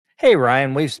Hey,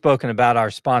 Ryan, we've spoken about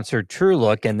our sponsor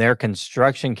TrueLook and their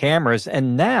construction cameras,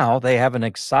 and now they have an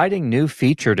exciting new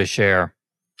feature to share.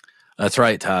 That's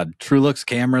right, Todd. TrueLook's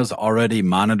cameras already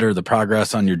monitor the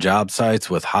progress on your job sites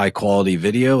with high quality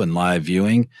video and live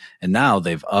viewing, and now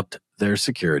they've upped their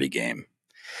security game.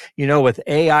 With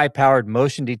AI-powered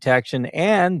motion detection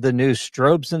and the new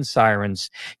strobes and sirens,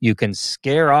 you can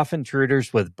scare off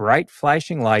intruders with bright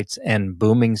flashing lights and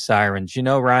booming sirens.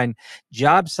 Ryan,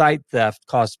 job site theft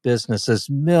costs businesses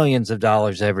millions of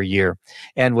dollars every year.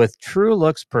 And with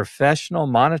TrueLook's professional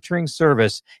monitoring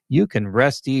service, you can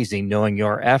rest easy knowing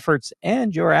your efforts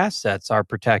and your assets are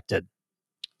protected.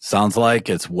 Sounds like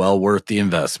it's well worth the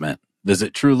investment.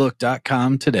 Visit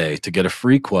TrueLook.com today to get a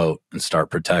free quote and start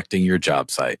protecting your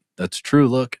job site. That's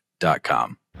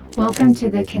TrueLook.com. Welcome to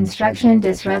the Construction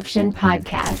Disruption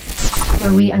Podcast,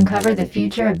 where we uncover the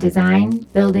future of design,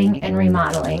 building, and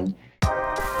remodeling.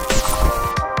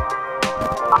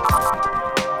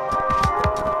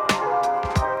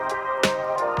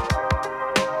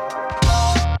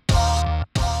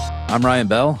 I'm Ryan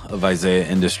Bell of Isaiah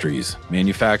Industries,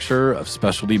 manufacturer of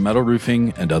specialty metal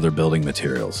roofing and other building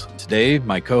materials. Today,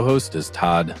 my co-host is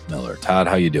Todd Miller. Todd,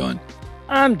 how you doing?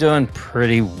 I'm doing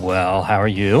pretty well. How are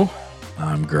you?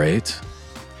 I'm great.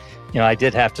 I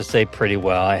did have to say pretty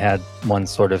well. I had one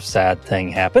sort of sad thing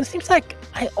happen. It seems like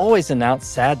I always announce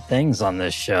sad things on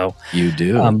this show. You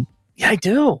do? Yeah, I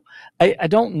do. I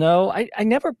don't know. I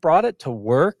never brought it to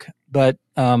work, but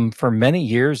for many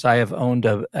years I've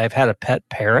had a pet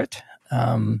parrot,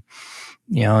 and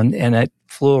it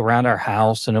flew around our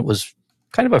house, and it was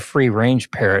kind of a free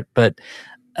range parrot, but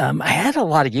I had a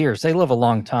lot of years. They live a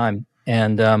long time,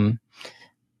 and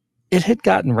it had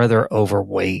gotten rather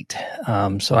overweight.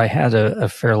 So I had a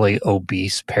fairly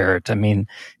obese parrot. I mean,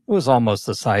 it was almost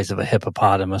the size of a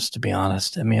hippopotamus, to be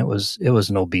honest. I mean, it was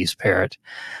an obese parrot.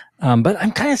 But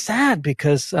I'm kind of sad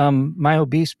because my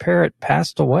obese parrot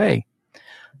passed away.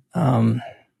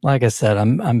 Like I said,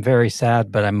 I'm very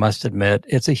sad, but I must admit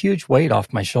it's a huge weight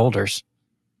off my shoulders.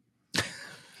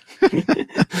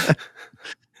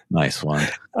 Nice one.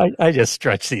 I just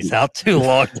stretch these out too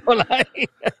long, don't I?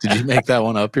 Did you make that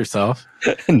one up yourself?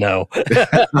 No.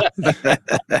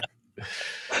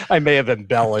 I may have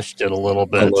embellished it a little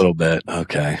bit. A little bit.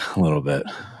 Okay. A little bit.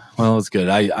 Well, it's good.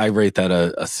 I rate that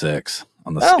a 6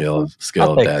 on the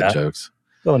scale of dad jokes.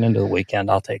 Going into the weekend,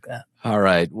 I'll take that. All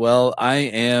right. Well, I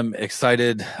am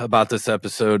excited about this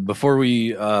episode. Before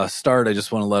we start, I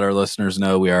just want to let our listeners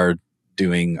know we are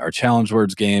doing our challenge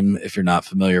words game. If you're not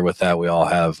familiar with that, we all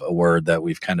have a word that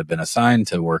we've kind of been assigned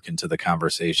to work into the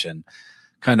conversation,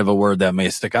 kind of a word that may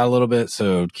stick out a little bit.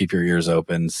 So keep your ears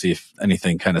open, see if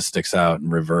anything kind of sticks out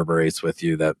and reverberates with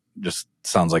you that just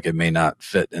sounds like it may not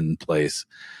fit in place.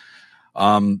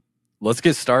 Let's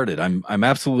get started. I'm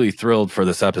absolutely thrilled for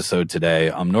this episode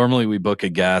today. Normally we book a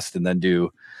guest and then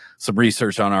do some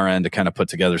research on our end to kind of put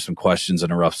together some questions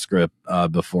and a rough script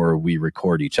before we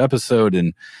record each episode.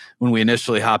 And when we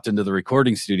initially hopped into the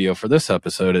recording studio for this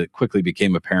episode, it quickly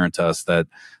became apparent to us that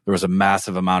there was a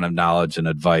massive amount of knowledge and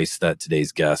advice that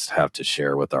today's guests have to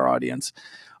share with our audience.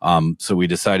 So we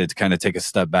decided to kind of take a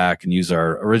step back and use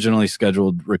our originally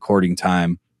scheduled recording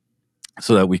time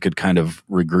so that we could kind of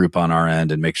regroup on our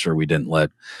end and make sure we didn't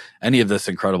let any of this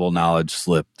incredible knowledge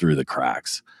slip through the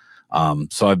cracks.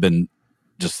 So I've been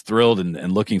just thrilled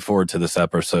and looking forward to this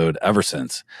episode ever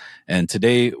since. And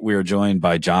today we are joined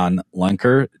by John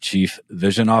Lenker, Chief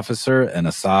Vision Officer, and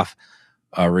Assaf,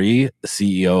 Arie,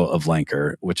 CEO of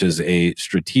Lenker, which is a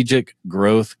strategic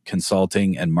growth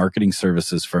consulting and marketing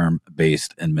services firm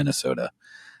based in Minnesota.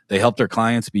 They help their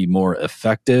clients be more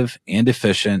effective and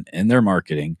efficient in their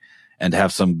marketing and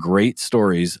have some great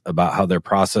stories about how their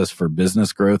process for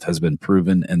business growth has been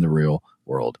proven in the real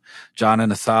world. John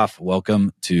and Assaf,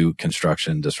 welcome to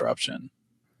Construction Disruption.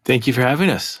 Thank you for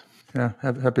having us. Yeah,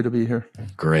 happy to be here.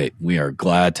 Great. We are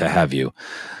glad to have you.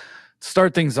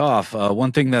 Start things off.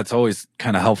 One thing that's always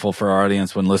kind of helpful for our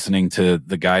audience when listening to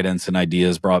the guidance and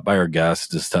ideas brought by our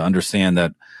guests is to understand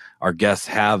that our guests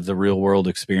have the real world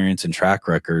experience and track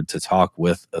record to talk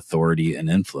with authority and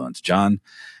influence. John,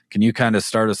 can you kind of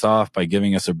start us off by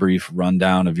giving us a brief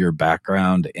rundown of your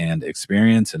background and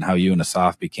experience and how you and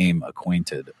Assaf became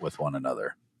acquainted with one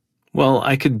another? Well,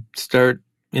 I could start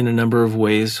in a number of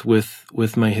ways with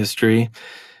my history.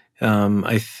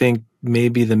 I think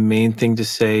maybe the main thing to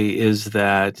say is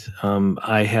that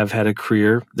I have had a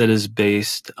career that is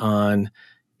based on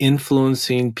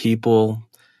influencing people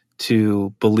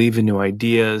to believe in new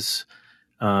ideas,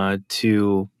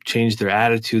 to change their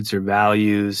attitudes, their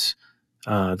values,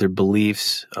 their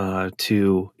beliefs,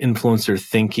 to influence their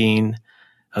thinking,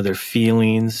 their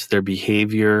feelings, their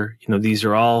behavior. These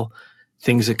are all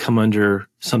things that come under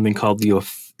something called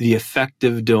the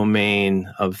affective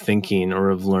domain of thinking or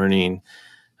of learning.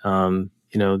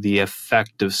 The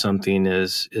effect of something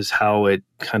is how it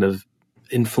kind of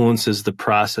influences the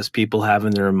process people have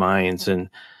in their minds and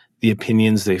the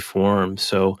opinions they form.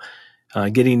 So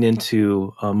getting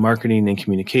into marketing and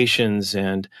communications,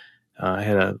 and I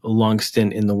had a long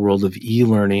stint in the world of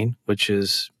e-learning, which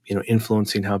is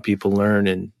influencing how people learn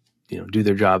and do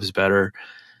their jobs better.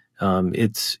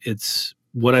 It's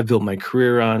what I've built my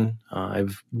career on.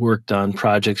 I've worked on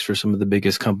projects for some of the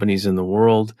biggest companies in the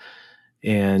world,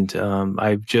 and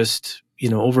I've just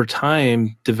over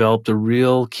time developed a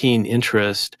real keen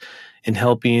interest in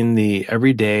helping the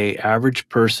everyday average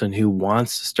person who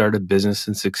wants to start a business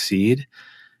and succeed,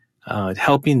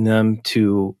 helping them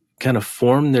to kind of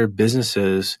form their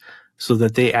businesses so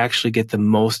that they actually get the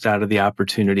most out of the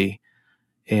opportunity.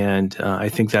 And I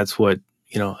think that's what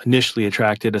initially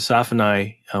attracted Assaf and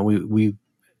I. We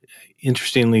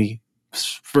interestingly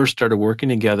first started working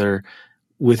together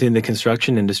within the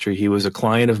construction industry. He was a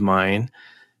client of mine,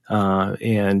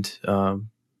 and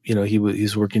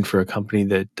he's working for a company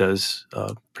that does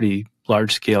pretty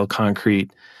large scale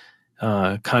concrete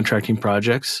contracting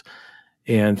projects.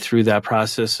 And through that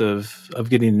process of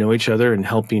getting to know each other and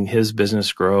helping his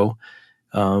business grow,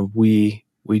 we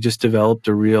just developed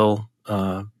a real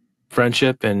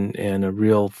friendship and a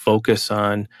real focus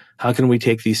on how can we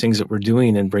take these things that we're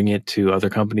doing and bring it to other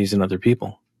companies and other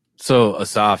people. So,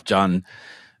 Assaf, John,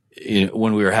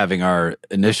 when we were having our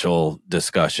initial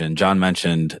discussion, John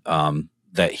mentioned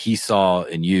that he saw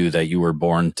in you that you were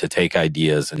born to take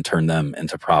ideas and turn them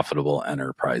into profitable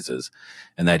enterprises,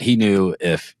 and that he knew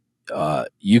if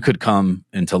you could come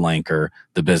into Lenker,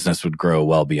 the business would grow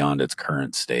well beyond its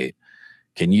current state.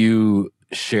 Can you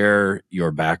share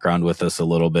your background with us a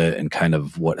little bit and kind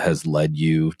of what has led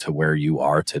you to where you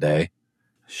are today?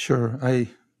 Sure. I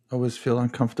always feel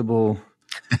uncomfortable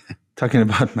talking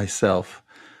about myself,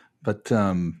 but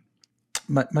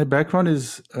my background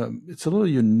is it's a little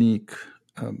unique.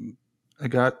 I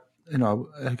got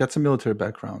some military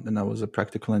background, and I was a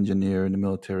practical engineer in the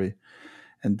military,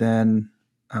 and then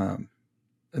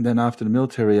after the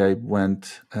military, I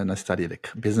went and I studied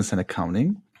business and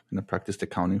accounting, and I practiced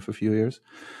accounting for a few years.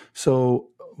 So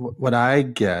what I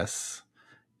guess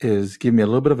is give me a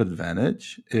little bit of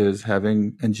advantage is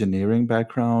having engineering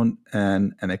background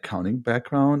and an accounting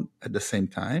background at the same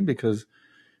time, because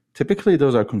typically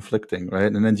those are conflicting,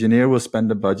 right? An engineer will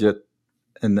spend a budget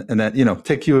and that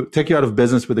take you out of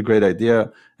business with a great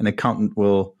idea. An accountant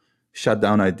will shut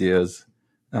down ideas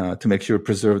to make sure you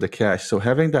preserve the cash. So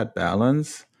having that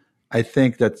balance, I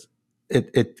think that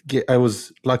I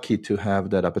was lucky to have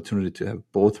that opportunity to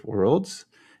have both worlds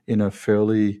in a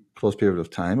fairly close period of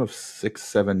time of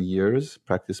 6-7 years,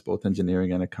 practice both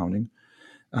engineering and accounting,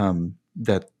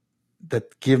 that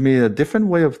give me a different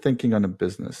way of thinking on a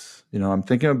business. I'm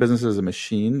thinking of business as a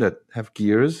machine that have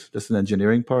gears. That's an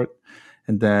engineering part.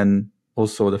 And then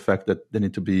also the fact that they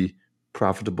need to be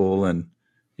profitable, and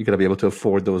you got to be able to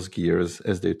afford those gears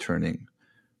as they're turning,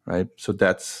 right? So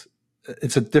it's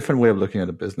a different way of looking at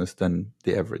a business than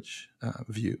the average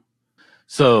view.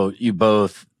 So you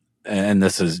both, and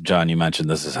this is, John, you mentioned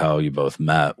this is how you both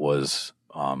met, was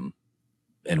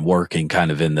in working kind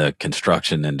of in the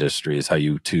construction industry is how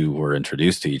you two were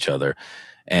introduced to each other.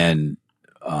 And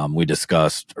we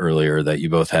discussed earlier that you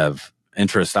both have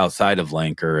interests outside of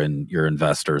Lenker and your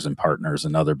investors and partners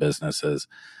and other businesses.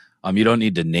 You don't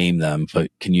need to name them,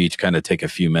 but can you each kind of take a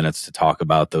few minutes to talk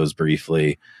about those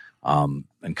briefly, and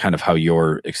kind of how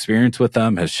your experience with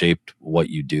them has shaped what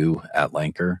you do at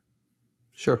Lenker?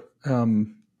 Sure.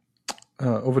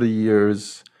 Over the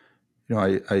years,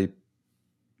 I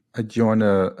joined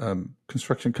a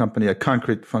construction company, a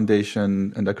concrete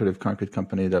foundation and decorative concrete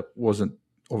company that wasn't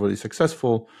overly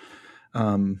successful.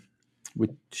 We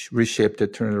reshaped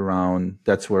it, turned it around.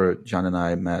 That's where John and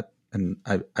I met, and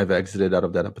I've exited out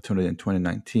of that opportunity in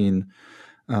 2019.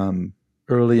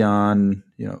 Early on,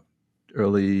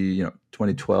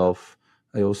 2012,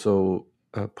 I also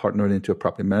partnered into a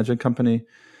property management company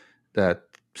that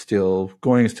still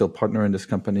partner in this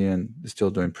company and is still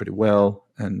doing pretty well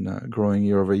and growing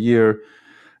year over year.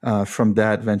 From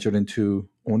that, ventured into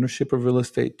ownership of real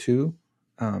estate too.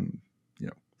 A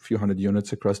few hundred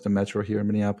units across the metro here in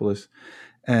Minneapolis,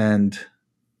 and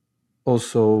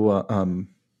also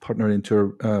partnered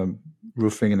into a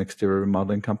roofing and exterior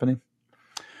remodeling company.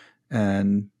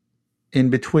 And in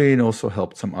between, also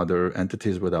helped some other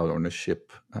entities without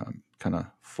ownership kind of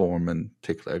form and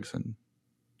take legs and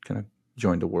kind of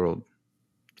join the world.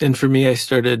 And for me, I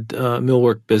started a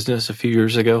millwork business a few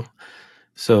years ago.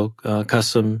 So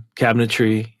custom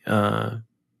cabinetry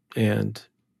and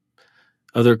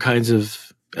other kinds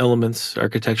of elements,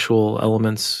 architectural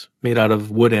elements made out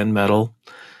of wood and metal,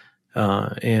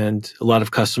 and a lot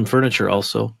of custom furniture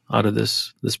also out of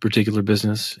this particular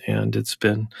business. And it's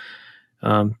been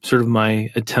sort of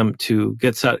my attempt to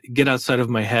get outside of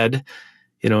my head.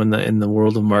 In the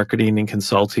world of marketing and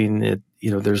consulting,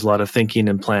 there's a lot of thinking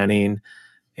and planning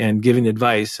and giving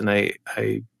advice. And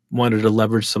I wanted to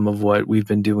leverage some of what we've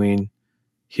been doing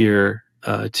here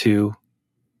to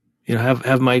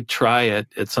have my try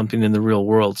at something in the real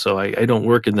world. So I don't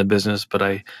work in the business, but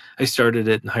I started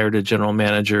it and hired a general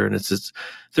manager, and it's its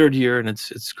third year, and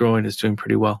it's growing. It's doing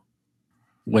pretty well.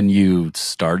 When you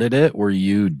started it, were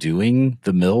you doing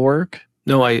the millwork?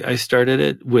 No, I started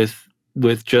it with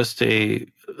just a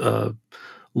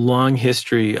long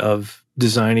history of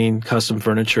designing custom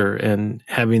furniture and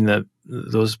having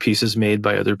those pieces made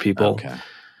by other people. Okay.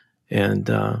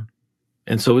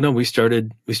 And so no, we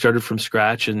started from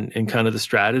scratch, and kind of the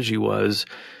strategy was,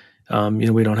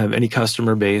 we don't have any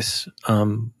customer base.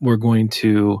 We're going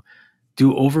to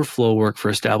do overflow work for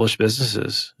established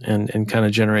businesses and kind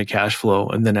of generate cash flow.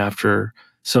 And then after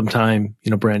some time,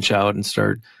 branch out and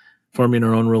start forming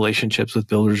our own relationships with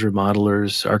builders,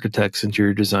 remodelers, architects,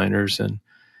 interior designers. And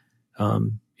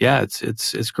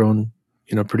it's grown,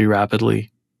 pretty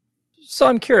rapidly. So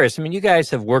I'm curious. I mean, you guys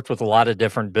have worked with a lot of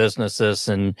different businesses,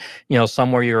 and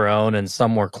some were your own, and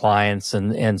some were clients,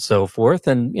 and so forth.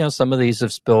 And some of these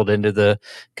have spilled into the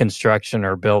construction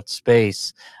or built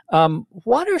space.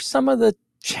 What are some of the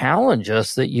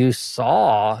challenges that you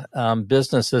saw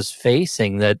businesses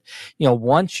facing that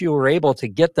once you were able to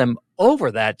get them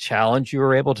over that challenge, you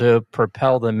were able to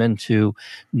propel them into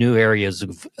new areas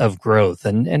of growth?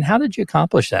 And how did you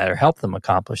accomplish that, or help them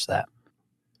accomplish that?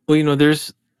 Well,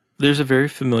 there's a very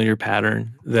familiar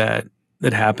pattern that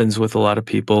happens with a lot of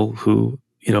people who,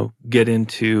 get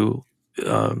into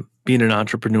being an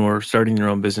entrepreneur, starting their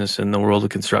own business in the world of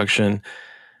construction.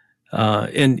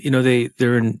 And,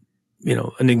 they're in,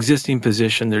 an existing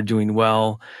position, they're doing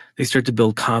well. They start to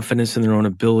build confidence in their own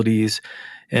abilities.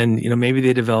 And, maybe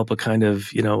they develop a kind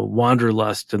of,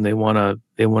 wanderlust, and they want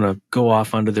to go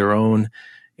off onto their own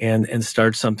and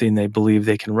start something they believe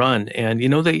they can run. And,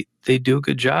 they do a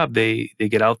good job. They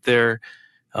get out there,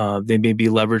 they maybe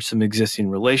leverage some existing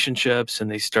relationships,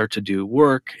 and they start to do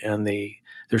work, and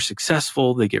they're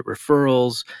successful. They get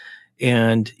referrals,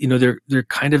 and, they're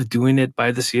kind of doing it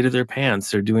by the seat of their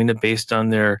pants. They're doing it based on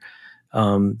their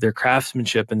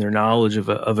craftsmanship and their knowledge of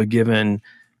a given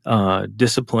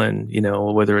discipline,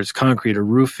 whether it's concrete or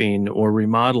roofing or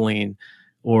remodeling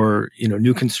or,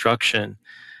 new construction.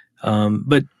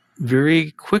 But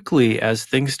very quickly, as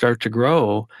things start to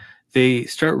grow, they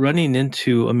start running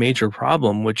into a major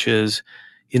problem, which is,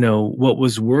 what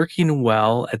was working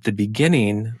well at the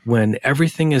beginning, when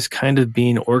everything is kind of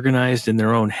being organized in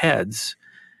their own heads,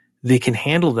 they can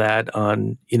handle that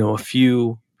on, a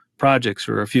few projects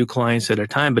or a few clients at a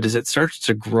time. But as it starts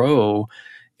to grow,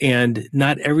 and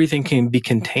not everything can be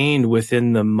contained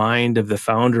within the mind of the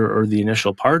founder or the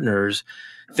initial partners,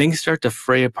 things start to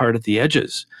fray apart at the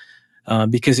edges.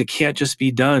 Because it can't just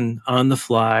be done on the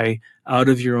fly, out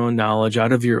of your own knowledge,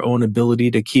 out of your own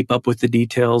ability to keep up with the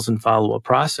details and follow a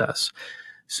process.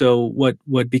 So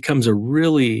what becomes a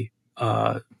really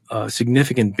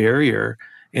significant barrier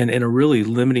and a really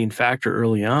limiting factor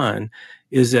early on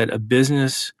is that a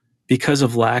business, because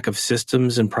of lack of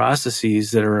systems and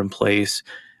processes that are in place,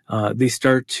 they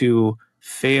start to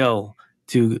fail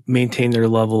to maintain their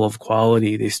level of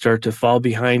quality. They start to fall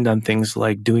behind on things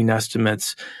like doing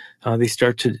estimates. They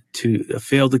start to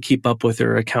fail to keep up with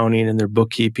their accounting and their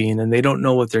bookkeeping, and they don't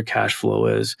know what their cash flow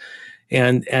is.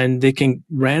 And they can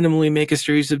randomly make a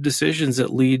series of decisions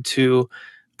that lead to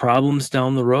problems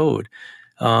down the road.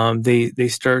 They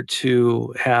start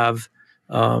to have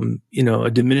a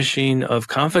diminishing of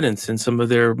confidence in some of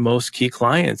their most key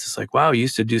clients. It's like, wow, you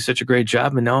used to do such a great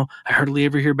job, and now I hardly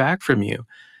ever hear back from you.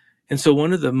 And so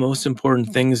one of the most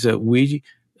important things that we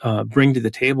bring to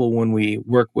the table when we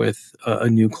work with a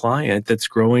new client that's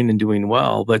growing and doing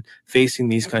well, but facing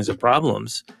these kinds of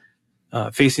problems,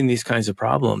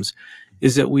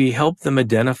 is that we help them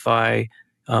identify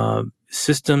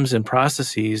systems and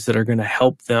processes that are going to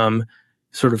help them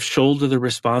sort of shoulder the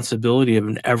responsibility of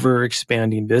an ever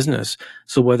expanding business.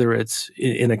 So whether it's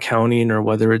in accounting, or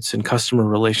whether it's in customer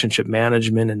relationship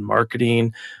management and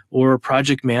marketing, or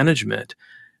project management,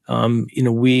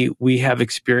 we have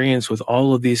experience with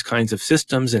all of these kinds of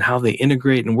systems and how they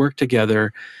integrate and work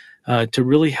together to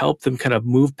really help them kind of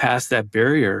move past that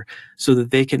barrier, so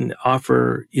that they can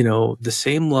offer, the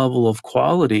same level of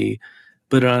quality,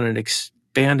 but on an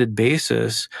expanded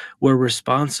basis where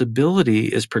responsibility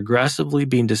is progressively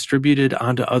being distributed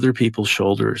onto other people's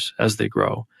shoulders as they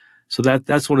grow. So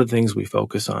that's one of the things we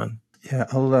focus on. Yeah,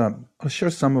 I'll share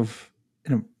some of,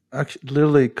 actually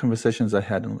literally conversations I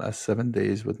had in the last 7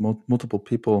 days with multiple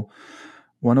people.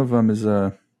 One of them is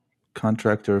a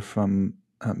contractor from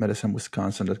Madison,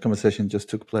 Wisconsin. That conversation just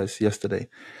took place yesterday,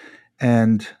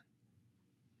 and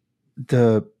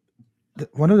the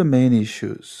one of the main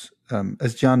issues,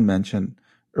 as John mentioned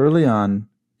early on,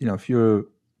 if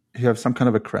you have some kind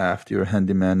of a craft, you're a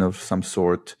handyman of some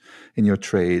sort in your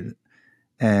trade,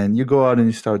 and you go out and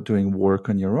you start doing work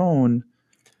on your own,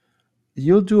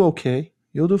 you'll do okay.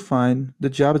 You'll do fine. The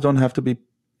jobs don't have to be,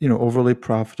 overly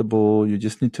profitable. You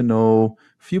just need to know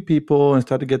a few people and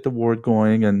start to get the word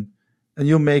going, and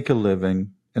you'll make a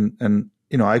living. And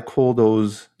I call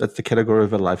that's the category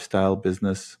of a lifestyle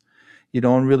business. You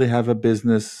don't really have a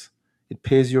business. It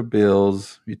pays your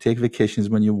bills. You take vacations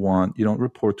when you want. You don't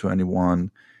report to anyone.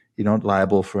 You don't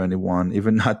liable for anyone,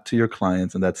 even not to your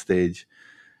clients in that stage.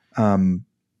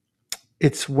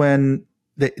 It's when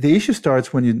the issue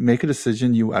starts when you make a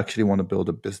decision you actually want to build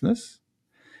a business,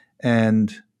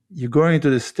 and you're going into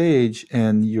this stage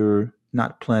and you're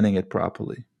not planning it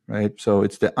properly, right? So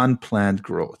it's the unplanned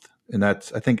growth. And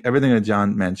that's, I think everything that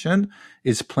John mentioned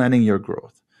is planning your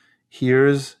growth.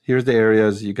 Here's the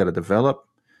areas you got to develop.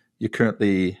 You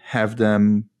currently have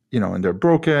them, and they're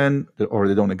broken or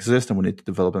they don't exist and we need to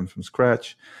develop them from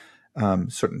scratch.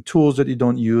 Certain tools that you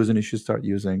don't use and you should start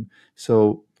using.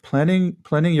 So planning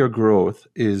your growth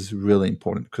is really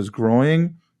important, because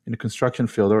growing in the construction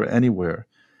field or anywhere,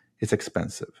 it's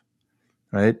expensive,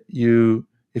 right?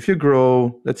 If you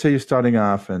grow, let's say you're starting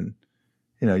off and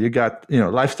you got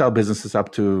lifestyle businesses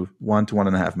up to $1 to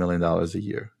 $1.5 million a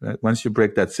year. Right? Once you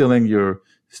break that ceiling, you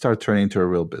start turning into a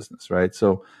real business, right?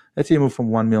 So let's say you move from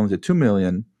 1 million to 2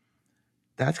 million.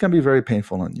 That's going to be very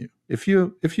painful on you. If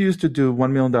you used to do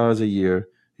 $1 million a year,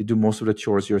 you do most of the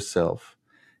chores yourself,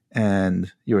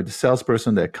 and you're the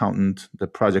salesperson, the accountant, the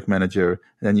project manager,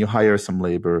 and then you hire some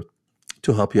labor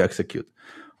to help you execute.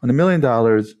 On $1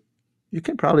 million, you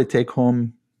can probably take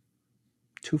home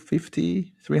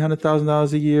 $250,000,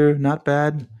 $300,000 a year. Not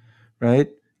bad, right?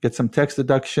 Get some tax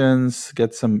deductions,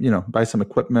 get some, buy some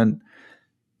equipment.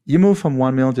 You move from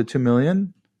 1 million to 2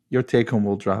 million, your take home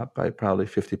will drop by probably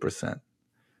 50%,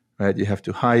 right? You have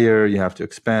to hire, you have to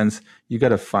expense, you got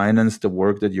to finance the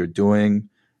work that you're doing,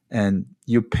 and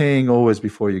you're paying always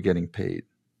before you're getting paid,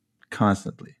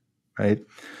 constantly, right?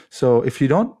 So if you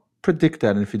don't predict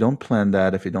that, and if you don't plan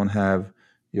that, if you don't have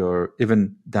your,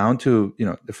 even down to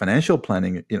the financial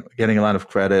planning, getting a lot of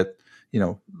credit,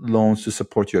 loans to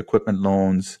support your equipment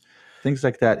loans, things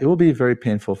like that, it will be very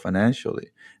painful financially.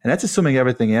 And that's assuming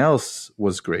everything else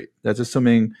was great. That's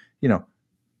assuming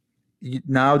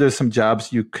now there's some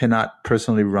jobs you cannot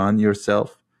personally run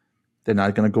yourself. They're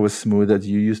not going to go as smooth as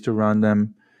you used to run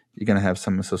them. You're going to have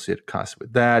some associated costs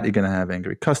with that. You're going to have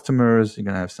angry customers. You're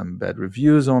going to have some bad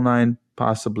reviews online,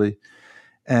 possibly.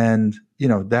 And,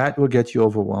 that will get you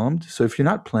overwhelmed. So if you're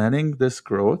not planning this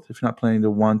growth, if you're not planning the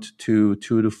 1 to 2,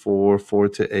 2 to 4, 4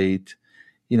 to 8,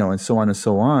 and so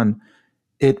on,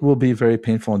 it will be very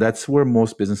painful. And that's where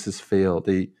most businesses fail.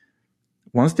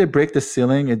 Once they break the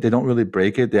ceiling, they don't really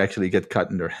break it. They actually get cut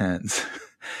in their hands,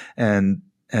 and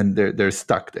they're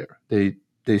stuck there.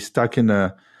 They're stuck in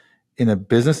a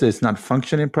business that's not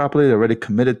functioning properly. They're already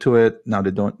committed to it. Now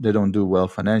they don't do well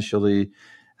financially.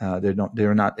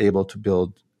 They're not able to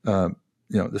build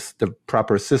the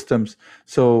proper systems.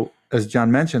 So as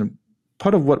John mentioned,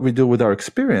 part of what we do with our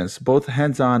experience, both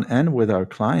hands-on and with our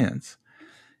clients,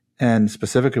 and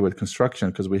specifically with construction,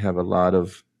 because we have a lot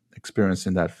of experience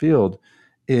in that field,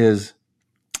 is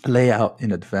lay out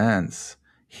in advance.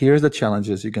 Here's the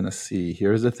challenges you're going to see.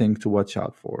 Here's the thing to watch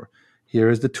out for.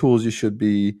 Here's the tools you should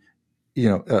be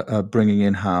bringing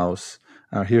in-house.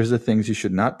 Here's the things you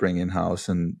should not bring in-house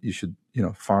and you should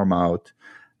farm out.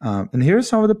 And here's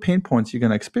some of the pain points you're going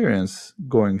to experience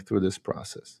going through this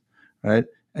process, right?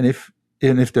 And if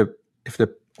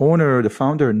the owner, the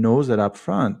founder knows that up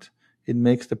front, it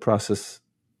makes the process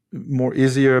more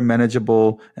easier,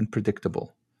 manageable, and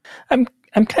predictable. I'm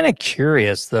kind of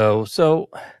curious though. So,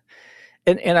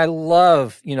 and I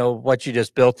love what you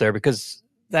just built there, because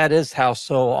that is how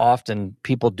so often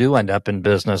people do end up in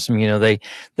business. I mean,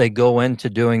 they go into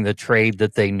doing the trade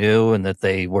that they knew and that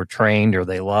they were trained or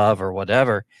they love or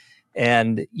whatever.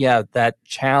 And yeah, that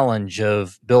challenge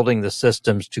of building the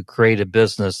systems to create a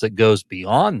business that goes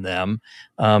beyond them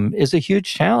is a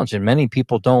huge challenge. And many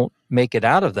people don't make it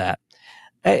out of that.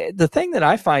 The thing that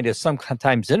I find is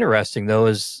sometimes interesting, though,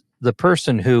 is the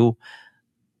person who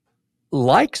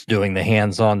likes doing the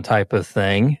hands-on type of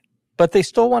thing, but they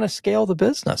still want to scale the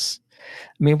business.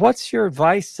 I mean, what's your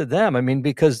advice to them? I mean,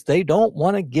 because they don't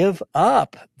want to give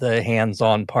up the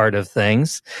hands-on part of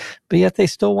things, but yet they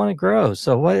still want to grow.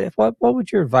 So what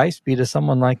would your advice be to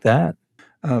someone like that?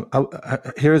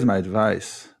 Here's my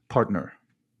advice: partner.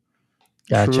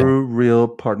 Gotcha. True, real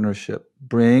partnership.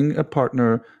 Bring a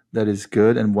partner that is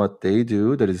good in what they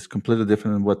do, that is completely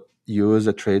different than what you as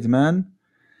a tradesman,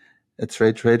 a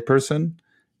trade person,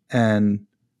 and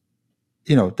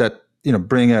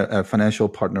bring a financial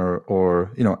partner,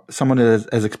 or someone that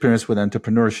has experience with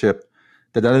entrepreneurship,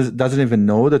 that doesn't even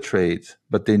know the trades,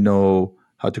 but they know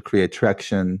how to create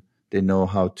traction. They know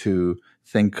how to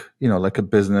think, like a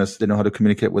business. They know how to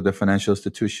communicate with the financial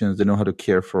institutions. They know how to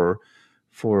care for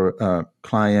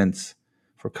clients,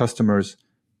 for customers.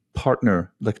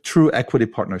 Partner, like true equity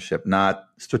partnership, not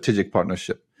strategic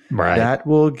partnership. Right. That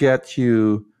will get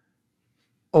you.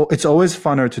 Oh, it's always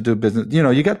funner to do business.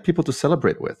 You got people to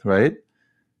celebrate with, right?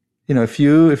 If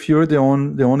you're the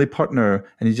only partner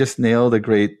and you just nailed a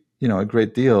great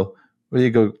deal, where do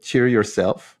you go cheer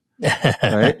yourself,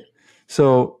 right?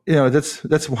 So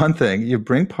that's one thing. You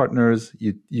bring partners,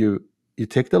 you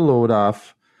take the load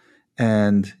off,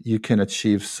 and you can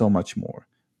achieve so much more.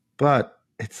 But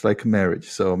it's like marriage,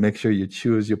 so make sure you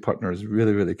choose your partners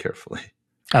really, really carefully.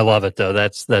 I love it, though.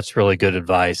 That's really good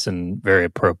advice and very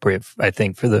appropriate, I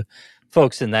think, for the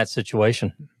folks in that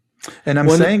situation. And I'm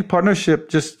saying partnership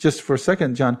just for a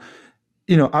second, John.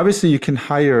 Obviously you can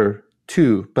hire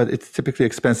two, but it's typically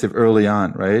expensive early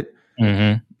on, right?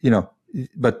 Mm-hmm.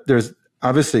 But there's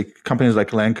obviously companies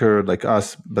like Lenker, like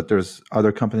us, but there's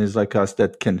other companies like us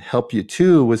that can help you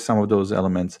too with some of those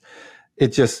elements.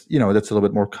 It just, that's a little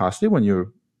bit more costly when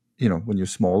you're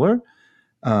smaller.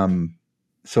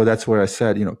 So that's where I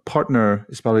said, partner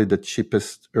is probably the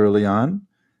cheapest early on,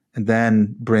 and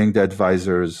then bring the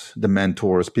advisors, the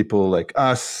mentors, people like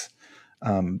us,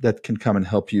 that can come and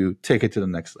help you take it to the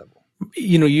next level.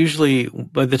 Usually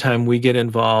by the time we get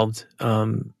involved,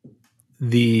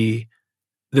 the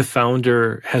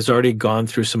founder has already gone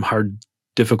through some hard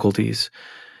difficulties,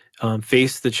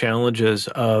 faced the challenges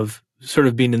of sort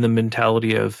of being in the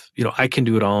mentality of, I can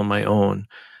do it all on my own.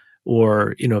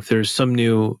 Or, if there's some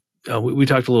new, we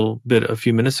talked a little bit a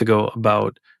few minutes ago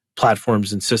about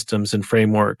platforms and systems and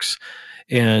frameworks.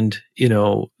 And,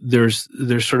 there's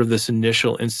sort of this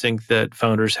initial instinct that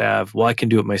founders have, well, I can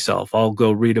do it myself. I'll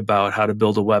go read about how to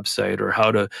build a website or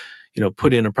how to,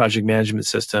 put in a project management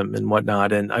system and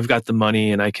whatnot. And I've got the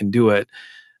money and I can do it,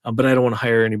 but I don't want to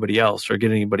hire anybody else or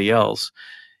get anybody else.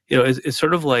 It's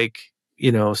sort of like,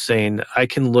 saying I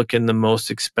can look in the most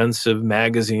expensive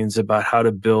magazines about how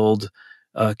to build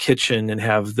a kitchen and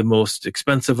have the most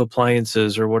expensive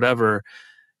appliances or whatever.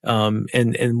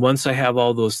 And once I have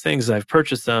all those things, I've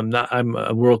purchased them, I'm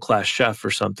a world-class chef or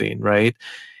something, right?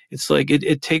 It's like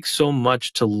it takes so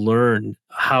much to learn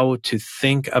how to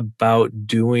think about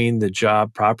doing the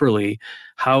job properly.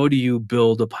 How do you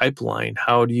build a pipeline?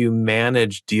 How do you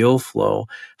manage deal flow?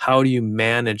 How do you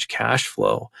manage cash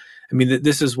flow? I mean,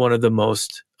 this is one of the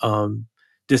most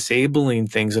disabling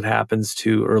things that happens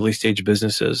to early stage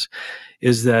businesses,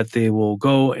 is that they will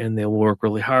go and they'll work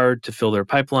really hard to fill their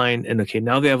pipeline. And okay,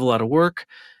 now they have a lot of work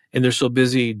and they're so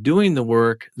busy doing the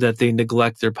work that they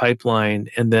neglect their pipeline.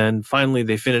 And then finally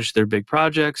they finish their big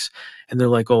projects and they're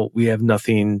like, oh, we have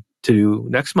nothing to do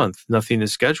next month. Nothing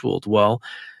is scheduled. Well,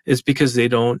 it's because they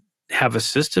don't have a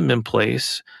system in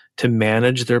place to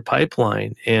manage their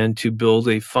pipeline and to build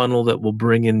a funnel that will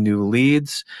bring in new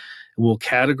leads. We'll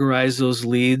categorize those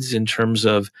leads in terms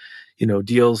of,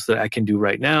 deals that I can do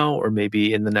right now, or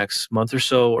maybe in the next month or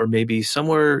so, or maybe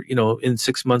somewhere, in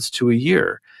 6 months to a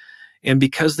year. And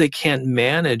because they can't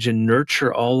manage and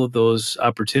nurture all of those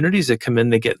opportunities that come in,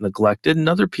 they get neglected and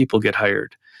other people get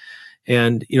hired.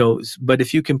 And, but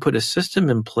if you can put a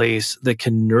system in place that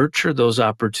can nurture those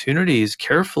opportunities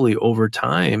carefully over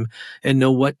time and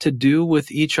know what to do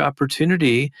with each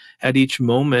opportunity at each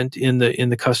moment in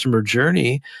the customer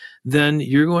journey, then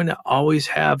you're going to always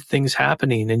have things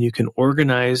happening and you can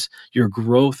organize your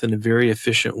growth in a very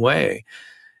efficient way.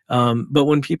 But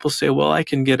when people say, well, I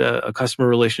can get a customer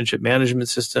relationship management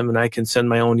system and I can send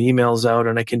my own emails out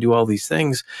and I can do all these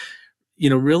things,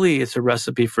 really it's a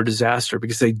recipe for disaster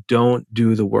because they don't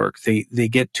do the work. They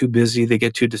get too busy, they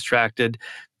get too distracted,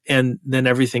 and then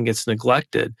everything gets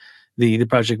neglected. The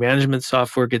project management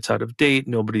software gets out of date.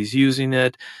 Nobody's using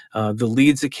it. The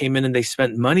leads that came in and they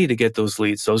spent money to get those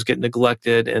leads, those get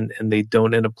neglected and they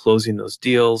don't end up closing those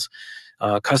deals.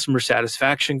 Customer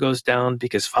satisfaction goes down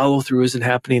because follow-through isn't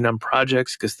happening on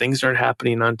projects because things aren't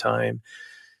happening on time.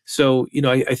 So,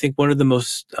 I think one of the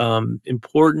most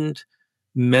important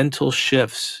mental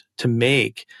shifts to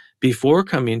make before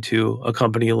coming to a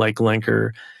company like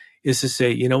Lenker is to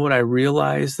say, you know what, I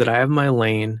realize that I have my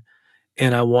lane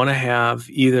and I want to have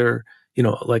either,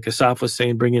 like Assaf was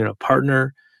saying, bring in a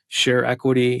partner, share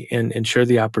equity and share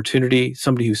the opportunity,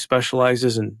 somebody who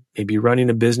specializes in maybe running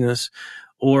a business,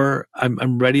 or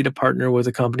I'm ready to partner with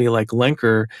a company like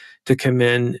Lenker to come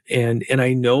in and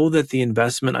I know that the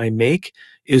investment I make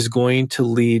is going to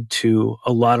lead to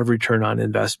a lot of return on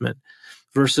investment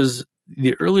versus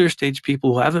the earlier stage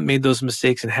people who haven't made those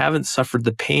mistakes and haven't suffered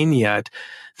the pain yet.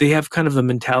 They have kind of a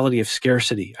mentality of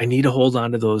scarcity. I need to hold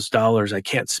on to those dollars. I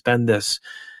can't spend this.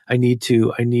 I need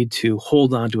to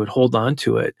hold on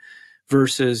to it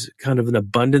versus kind of an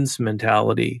abundance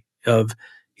mentality of,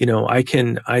 I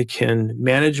can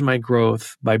manage my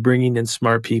growth by bringing in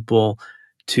smart people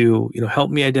to, help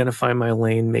me identify my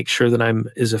lane, make sure that I'm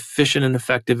as efficient and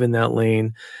effective in that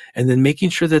lane, and then making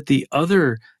sure that the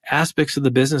other aspects of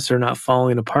the business are not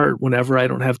falling apart whenever I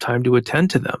don't have time to attend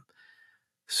to them.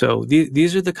 So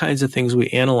these are the kinds of things we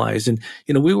analyze. And,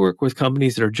 we work with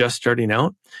companies that are just starting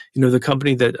out. The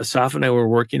company that Assaf and I were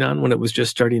working on when it was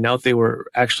just starting out, they were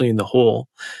actually in the hole.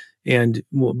 And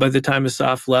by the time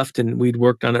Assaf left and we'd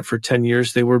worked on it for 10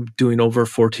 years, they were doing over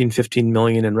 14, 15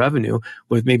 million in revenue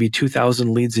with maybe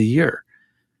 2,000 leads a year.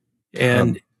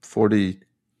 And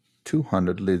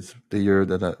 4,200 leads the year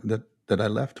that I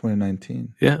left,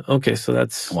 2019. Yeah. Okay. So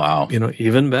that's, wow,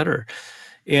 even better.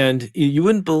 And you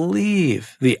wouldn't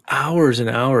believe the hours and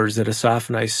hours that Assaf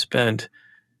and I spent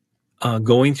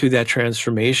going through that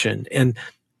transformation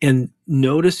and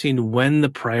noticing when the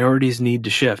priorities need to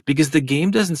shift, because the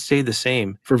game doesn't stay the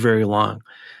same for very long.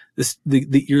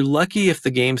 You're lucky if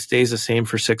the game stays the same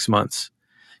for 6 months,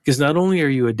 because not only are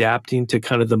you adapting to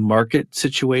kind of the market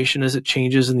situation as it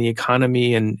changes in the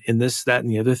economy and in this, that,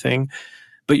 and the other thing,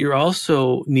 but you're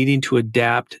also needing to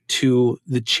adapt to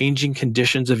the changing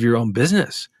conditions of your own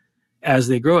business as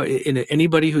they grow. And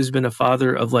anybody who's been a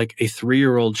father of like a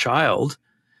 3-year-old child,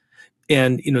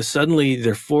 and suddenly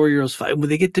they're 4 years, 5, when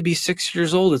they get to be 6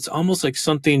 years old, it's almost like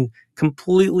something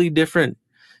completely different.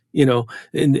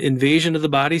 Invasion of the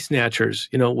Body Snatchers.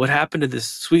 What happened to this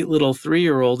sweet little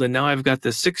 3-year-old, and now I've got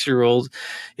this 6-year-old.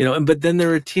 But then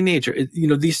they're a teenager.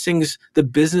 These things, the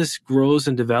business grows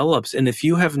and develops, and if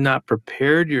you have not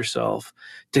prepared yourself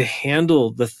to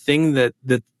handle the thing that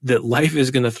life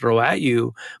is going to throw at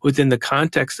you within the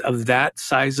context of that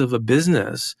size of a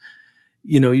business,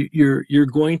 you're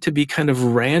going to be kind of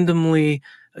randomly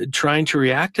trying to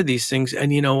react to these things.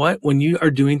 And you know what? When you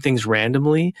are doing things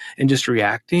randomly and just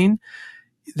reacting,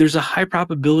 there's a high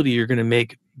probability you're going to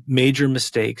make major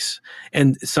mistakes.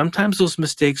 And sometimes those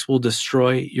mistakes will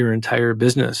destroy your entire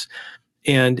business.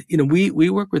 And, we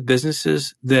work with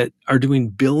businesses that are doing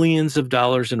billions of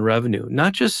dollars in revenue,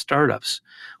 not just startups.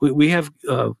 We have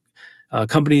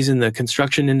companies in the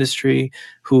construction industry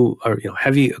who are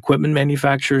heavy equipment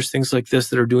manufacturers, things like this,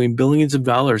 that are doing billions of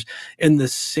dollars, and the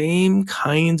same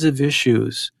kinds of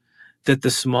issues that the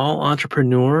small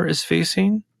entrepreneur is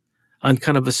facing on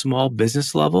kind of a small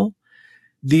business level.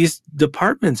 These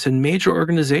departments and major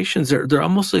organizations, they're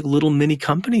almost like little mini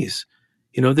companies.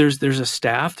 There's a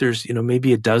staff, there's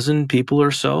maybe a dozen people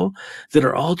or so that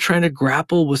are all trying to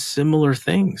grapple with similar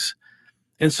things.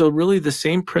 And so really the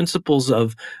same principles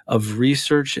of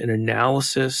research and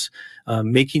analysis,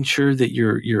 making sure that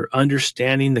you're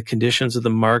understanding the conditions of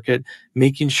the market,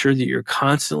 making sure that you're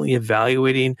constantly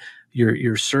evaluating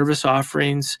your service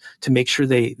offerings to make sure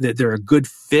that they're a good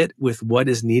fit with what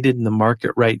is needed in the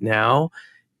market right now,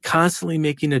 constantly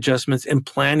making adjustments and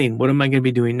planning, what am I going to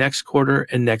be doing next quarter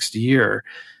and next year?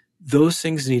 Those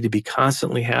things need to be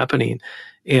constantly happening.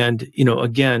 And,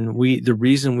 again, the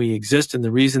reason we exist and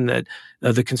the reason that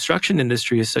the construction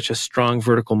industry is such a strong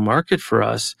vertical market for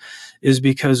us is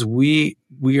because we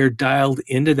are dialed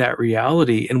into that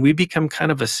reality, and we become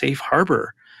kind of a safe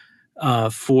harbor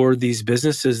for these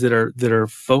businesses that are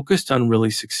focused on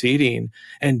really succeeding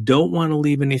and don't want to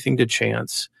leave anything to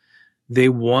chance. They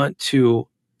want to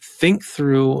think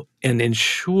through and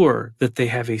ensure that they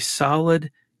have a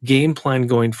solid game plan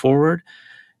going forward,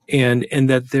 and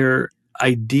that their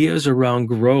ideas around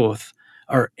growth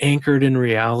are anchored in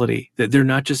reality, that they're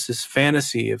not just this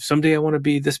fantasy of someday I want to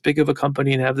be this big of a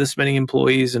company and have this many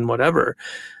employees and whatever,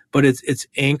 but it's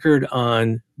anchored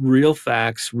on real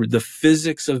facts, the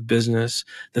physics of business,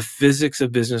 the physics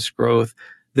of business growth,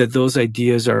 that those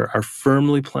ideas are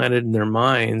firmly planted in their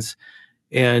minds.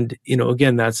 And,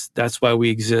 again, that's why we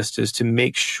exist, is to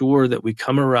make sure that we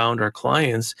come around our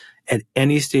clients at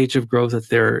any stage of growth that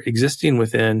they're existing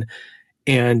within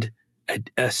and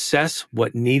assess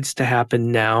what needs to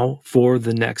happen now for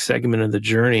the next segment of the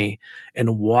journey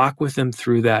and walk with them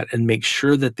through that and make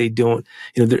sure that they don't,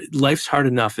 life's hard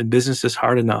enough and business is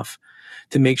hard enough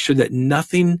to make sure that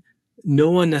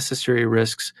no unnecessary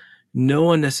risks,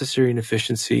 no unnecessary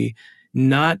inefficiency,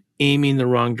 not aiming the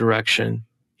wrong direction.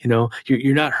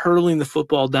 You're not hurling the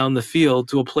football down the field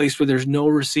to a place where there's no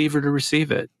receiver to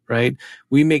receive it, right?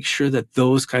 We make sure that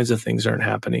those kinds of things aren't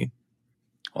happening.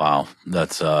 Wow.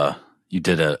 That's, you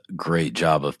did a great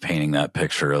job of painting that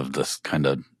picture of this kind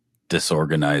of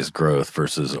disorganized growth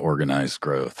versus organized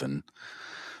growth. And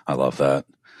I love that.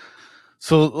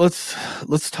 So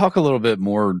let's talk a little bit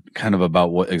more kind of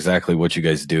about what you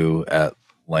guys do at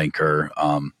Lenker.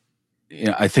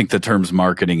 I think the terms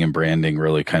marketing and branding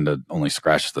really kind of only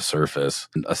scratch the surface.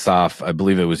 And Assaf, I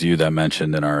believe it was you that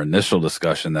mentioned in our initial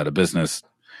discussion that a business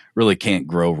really can't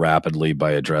grow rapidly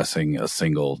by addressing a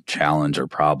single challenge or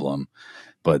problem,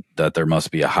 but that there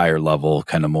must be a higher level,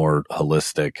 kind of more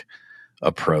holistic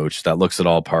approach that looks at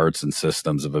all parts and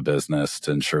systems of a business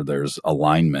to ensure there's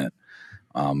alignment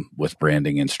with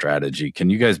branding and strategy. Can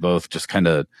you guys both just kind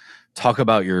of talk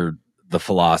about the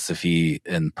philosophy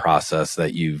and process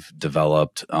that you've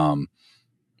developed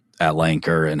at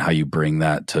Lenker and how you bring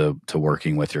that to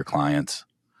working with your clients?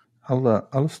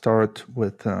 I'll start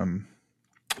with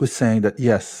saying that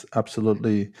yes,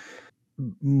 absolutely.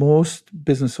 Most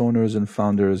business owners and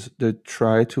founders, they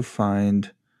try to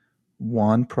find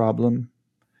one problem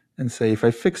and say, if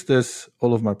I fix this,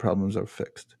 all of my problems are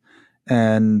fixed.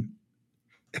 And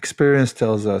experience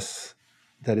tells us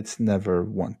that it's never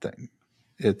one thing.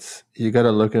 You got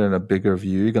to look at it in a bigger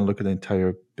view. You got to look at the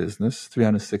entire business,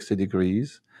 360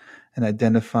 degrees, and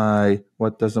identify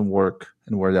what doesn't work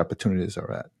and where the opportunities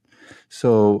are at.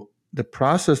 So the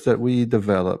process that we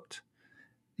developed,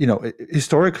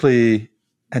 historically,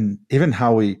 and even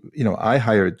how I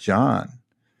hired John.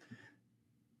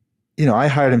 I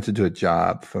hired him to do a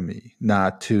job for me,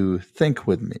 not to think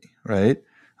with me, right?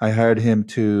 I hired him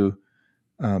to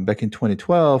back in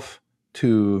 2012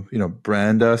 to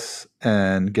brand us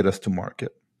and get us to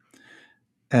market.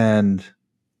 And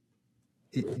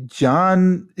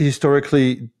John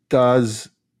historically does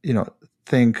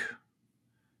think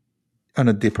on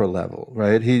a deeper level,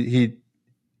 right? He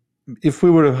if we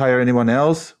were to hire anyone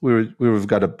else, we would have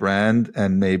got a brand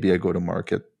and maybe a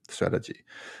go-to-market strategy.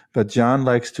 But John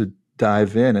likes to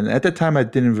dive in, and at the time I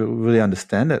didn't really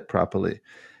understand it properly.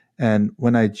 And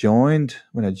when I joined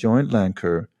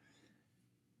Lenker,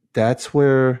 that's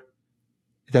where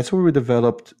we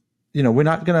developed, we're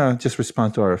not going to just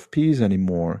respond to RFPs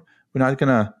anymore. We're not going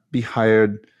to be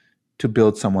hired to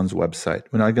build someone's website.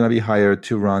 We're not going to be hired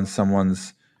to run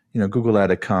someone's, Google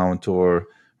ad account or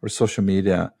social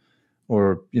media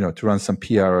or, to run some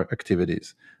PR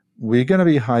activities. We're going to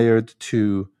be hired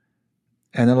to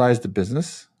analyze the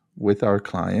business with our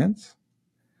clients,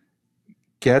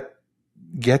 get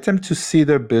them to see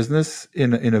their business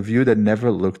in a view that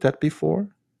never looked at before,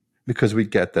 because we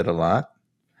get that a lot.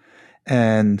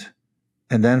 And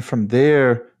then from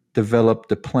there, develop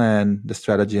the plan, the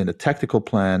strategy, and the tactical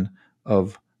plan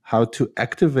of how to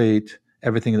activate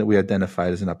everything that we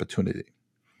identified as an opportunity,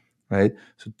 right?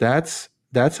 So that's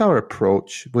our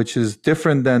approach, which is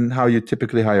different than how you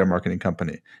typically hire a marketing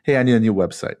company. Hey, I need a new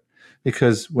website.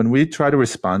 Because when we try to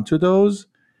respond to those,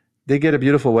 they get a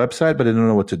beautiful website, but they don't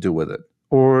know what to do with it.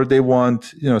 Or they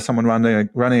want, someone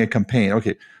running a campaign.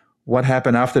 Okay, what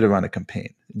happened after they run a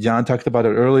campaign? John talked about it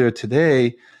earlier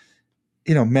today.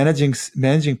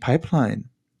 Managing pipeline,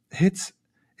 it's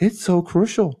so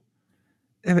crucial.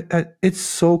 It's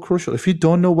so crucial. If you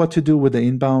don't know what to do with the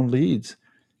inbound leads,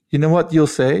 you know what you'll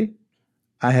say?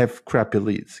 I have crappy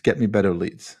leads. Get me better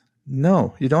leads.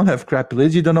 No, you don't have crappy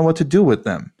leads. You don't know what to do with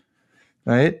them,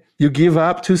 right? You give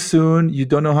up too soon. You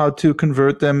don't know how to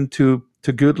convert them to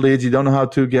good leads. You don't know how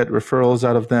to get referrals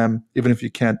out of them, even if you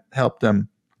can't help them.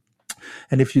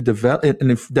 And if you develop it,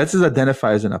 and if that's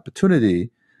identified as an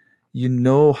opportunity, you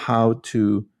know how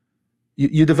to,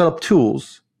 you develop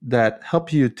tools that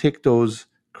help you take those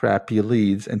crappy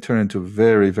leads and turn into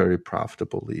very, very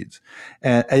profitable leads.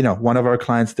 And one of our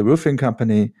clients, the roofing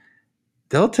company,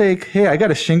 they'll take, hey, I got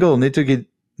a shingle, need to get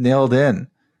nailed in.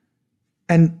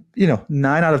 And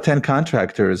 9 out of 10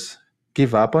 contractors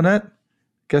give up on it.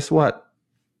 Guess what?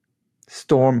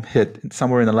 Storm hit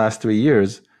somewhere in the last 3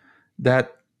 years.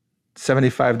 That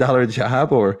 $75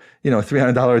 job or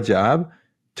 $300 job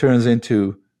turns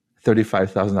into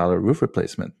 $35,000 roof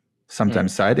replacement.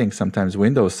 Sometimes siding, sometimes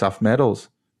windows, soft metals.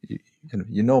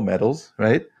 Metals,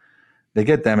 right? They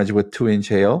get damaged with 2-inch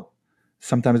hail.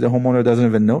 Sometimes the homeowner doesn't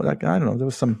even know. Like, I don't know,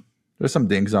 there's some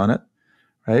dings on it,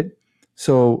 right?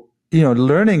 So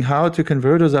learning how to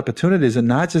convert those opportunities and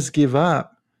not just give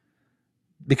up,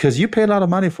 because you pay a lot of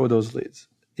money for those leads.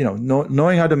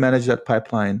 Knowing how to manage that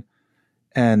pipeline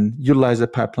and utilize the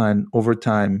pipeline over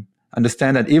time.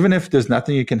 Understand that even if there's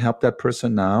nothing you can help that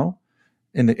person now,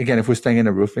 and again, if we're staying in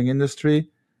the roofing industry,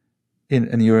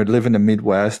 and you live in the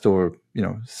Midwest or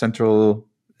central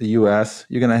the U.S.,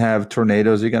 you're going to have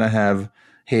tornadoes, you're going to have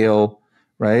hail,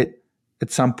 right? At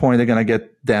some point, they're going to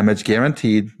get damage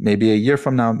guaranteed. Maybe a year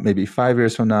from now, maybe 5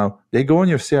 years from now, they go in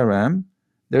your CRM.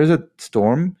 There's a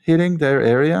storm hitting their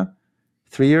area.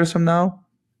 3 years from now,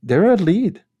 they're a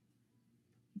lead,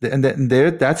 and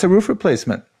that's a roof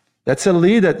replacement. That's a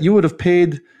lead that you would have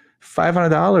paid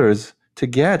 $500 to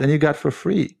get, and you got for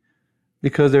free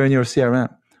because they're in your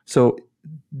CRM. So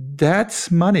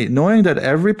that's money. Knowing that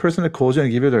every person that calls you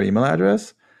and give you their email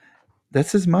address,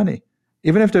 that's his money.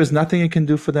 Even if there's nothing you can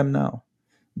do for them now.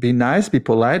 Be nice, be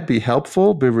polite, be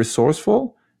helpful, be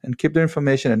resourceful, and keep their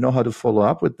information and know how to follow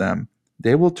up with them.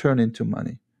 They will turn into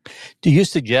money. Do you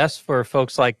suggest for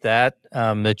folks like that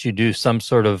that you do some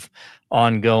sort of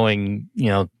ongoing,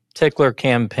 tickler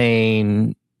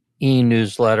campaign,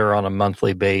 e-newsletter on a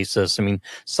monthly basis? I mean,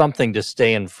 something to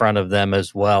stay in front of them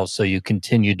as well, so you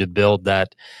continue to build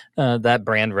that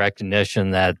brand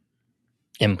recognition, that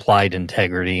implied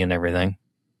integrity, and everything.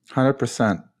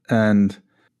 100%. And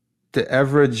the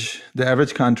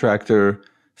average contractor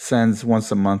sends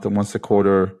once a month or once a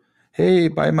quarter, hey,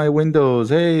 buy my windows,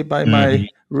 hey, buy my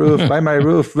roof, buy my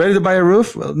roof. Ready to buy a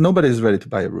roof? Well, nobody's ready to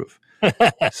buy a roof.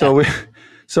 So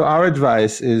our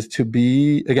advice is to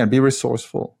be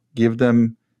resourceful. Give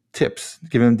them tips,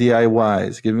 give them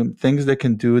DIYs, give them things they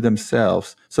can do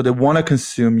themselves. So they want to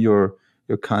consume your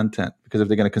content, because if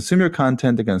they're going to consume your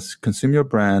content, they're going to consume your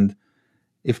brand.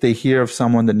 If they hear of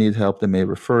someone that needs help, they may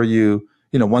refer you.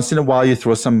 Once in a while, you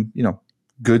throw some,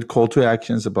 good call to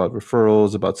actions about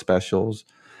referrals, about specials,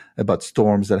 about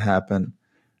storms that happen.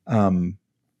 In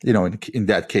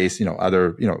that case,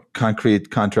 other,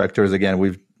 concrete contractors,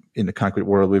 again, in the concrete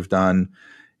world, we've done,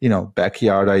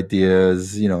 backyard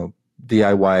ideas,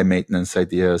 DIY maintenance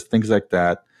ideas, things like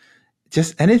that.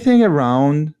 Just anything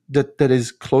around that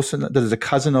is close enough, that is a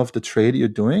cousin of the trade you're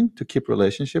doing, to keep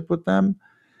relationship with them.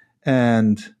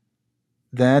 And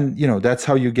then, that's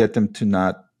how you get them to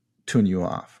not tune you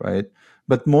off, right?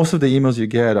 But most of the emails you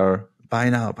get are buy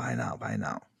now, buy now, buy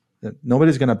now.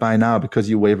 Nobody's going to buy now because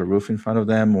you wave a roof in front of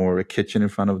them or a kitchen in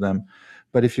front of them.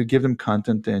 But if you give them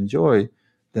content they enjoy,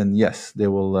 then yes, they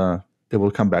will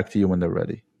come back to you when they're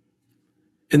ready.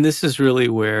 And this is really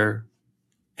where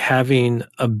having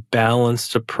a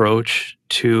balanced approach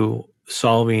to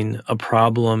solving a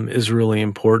problem is really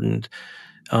important.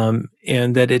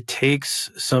 And that it takes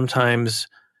sometimes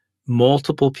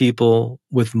multiple people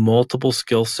with multiple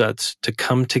skill sets to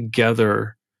come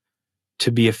together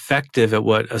to be effective at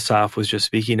what Assaf was just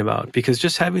speaking about. Because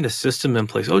just having a system in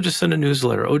place, just send a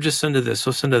newsletter, just send to this,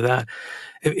 send to that.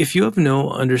 If you have no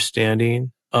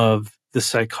understanding of the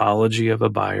psychology of a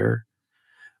buyer,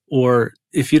 or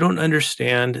if you don't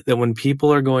understand that when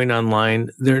people are going online,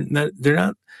 they're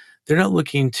not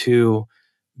looking to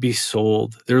be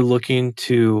sold. They're looking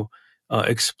to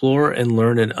explore and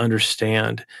learn and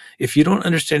understand. If you don't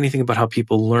understand anything about how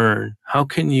people learn, how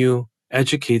can you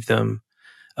educate them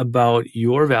about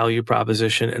your value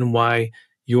proposition and why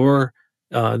you're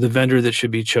the vendor that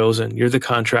should be chosen? You're the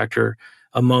contractor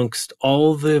amongst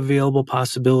all the available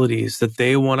possibilities that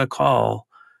they want to call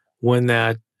when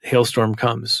that hailstorm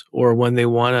comes, or when they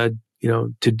want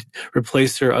to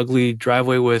replace their ugly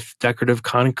driveway with decorative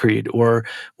concrete, or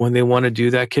when they want to do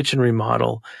that kitchen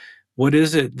remodel. What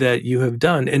is it that you have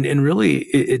done? And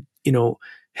really,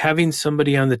 having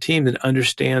somebody on the team that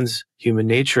understands human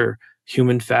nature,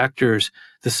 human factors,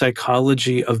 the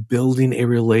psychology of building a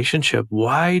relationship.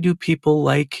 Why do people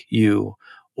like you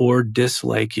or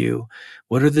dislike you?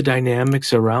 What are the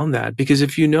dynamics around that? Because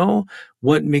if you know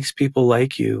what makes people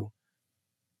like you,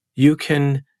 you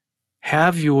can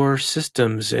have your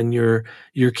systems and your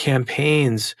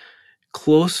campaigns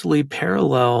closely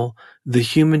parallel the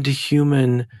human to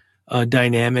human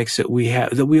dynamics that we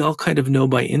have, that we all kind of know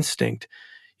by instinct.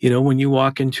 When you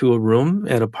walk into a room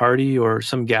at a party or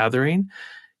some gathering,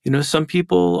 some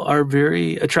people are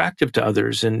very attractive to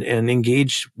others and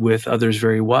engage with others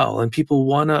very well, and people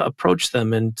want to approach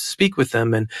them and speak with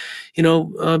them, and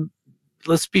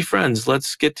let's be friends.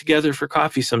 Let's get together for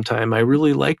coffee sometime. I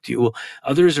really liked you. Well,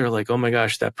 others are like, oh my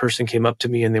gosh, that person came up to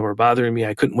me and they were bothering me.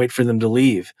 I couldn't wait for them to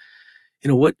leave.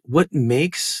 What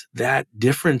makes that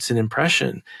difference in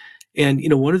impression? And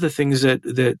one of the things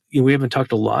that we haven't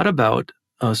talked a lot about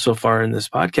so far in this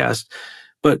podcast,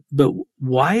 but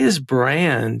why is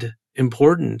brand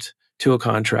important to a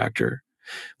contractor.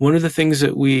 One of the things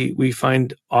that we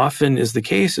find often is the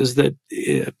case is that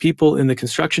people in the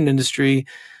construction industry,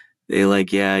 they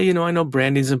like, yeah, I know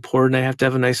branding's important. I have to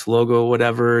have a nice logo,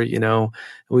 whatever,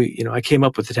 I came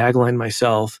up with the tagline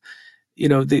myself.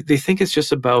 They think it's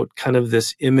just about kind of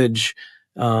this image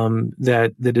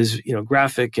that is,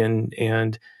 graphic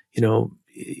and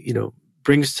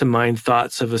brings to mind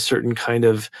thoughts of a certain kind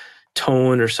of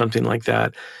tone or something like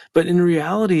that. But in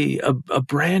reality, a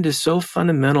brand is so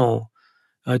fundamental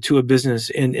to a business,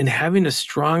 and having a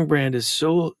strong brand is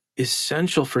so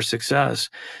essential for success,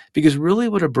 because really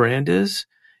what a brand is,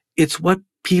 it's what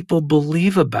people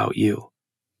believe about you.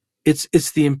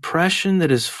 It's the impression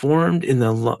that is formed in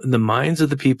the minds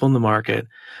of the people in the market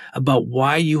about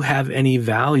why you have any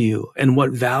value and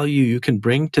what value you can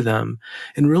bring to them.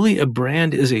 And really, a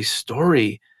brand is a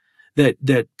story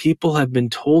that people have been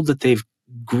told that they've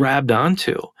grabbed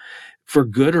onto, for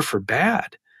good or for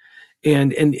bad.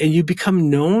 And you become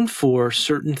known for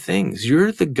certain things.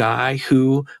 You're the guy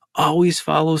who always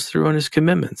follows through on his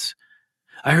commitments.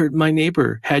 I heard my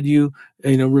neighbor had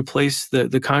replace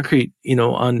the concrete,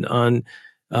 on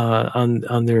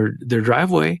their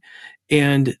driveway.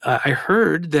 And I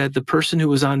heard that the person who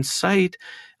was on site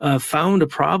found a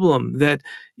problem that,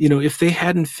 if they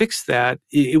hadn't fixed that,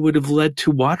 it would have led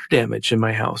to water damage in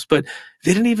my house. But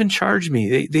they didn't even charge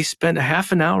me. They spent a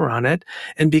half an hour on it.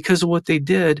 And because of what they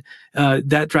did,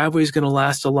 that driveway is going to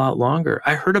last a lot longer.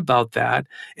 I heard about that.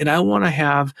 And I want to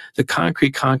have the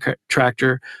concrete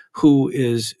contractor who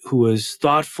is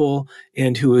thoughtful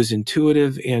and who is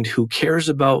intuitive and who cares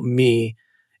about me,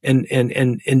 and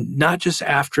not just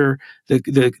after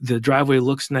the driveway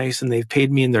looks nice and they've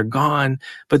paid me and they're gone,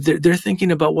 but they're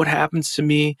thinking about what happens to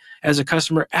me as a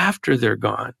customer after they're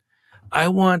gone. I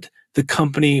want the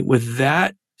company with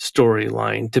that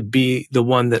storyline to be the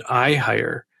one that I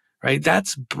hire, right?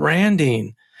 That's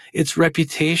branding. It's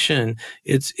reputation.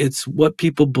 It's what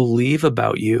people believe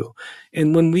about you.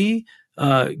 And when we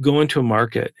go into a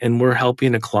market and we're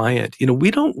helping a client,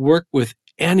 we don't work with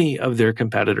any of their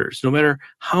competitors, no matter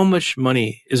how much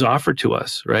money is offered to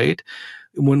us, right?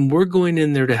 When we're going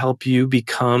in there to help you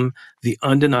become the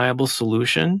undeniable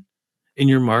solution in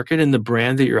your market and the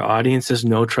brand that your audience says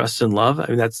know, trust, and love. I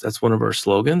mean, that's one of our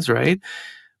slogans, right?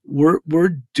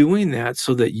 We're doing that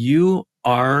so that you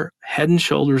are head and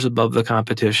shoulders above the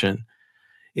competition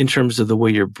in terms of the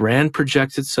way your brand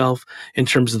projects itself, in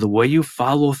terms of the way you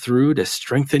follow through to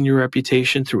strengthen your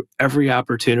reputation through every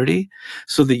opportunity,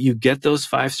 so that you get those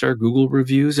 5-star Google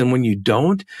reviews. And when you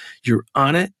don't, you're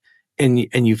on it and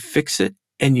you fix it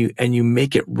and you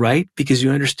make it right, because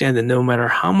you understand that no matter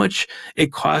how much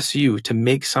it costs you to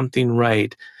make something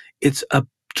right, it's a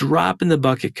drop in the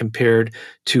bucket compared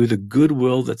to the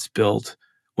goodwill that's built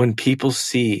when people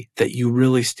see that you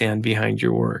really stand behind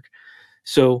your work.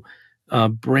 So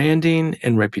branding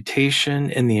and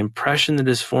reputation and the impression that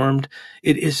is formed,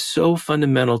 it is so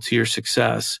fundamental to your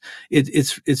success.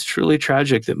 It's truly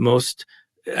tragic that most,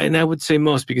 and I would say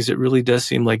most, because it really does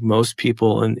seem like most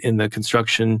people in the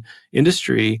construction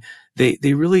industry,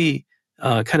 they really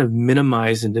kind of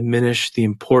minimize and diminish the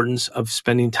importance of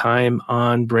spending time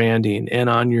on branding and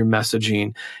on your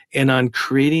messaging and on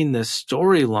creating the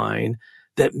storyline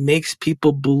that makes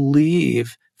people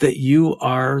believe that you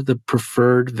are the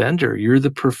preferred vendor, you're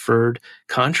the preferred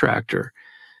contractor.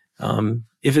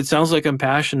 If it sounds like I'm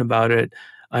passionate about it,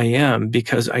 I am,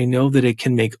 because I know that it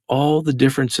can make all the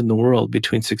difference in the world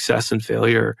between success and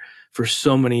failure for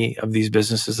so many of these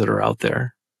businesses that are out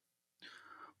there.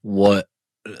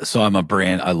 So I'm a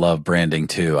brand. I love branding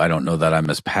too. I don't know that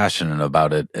I'm as passionate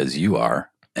about it as you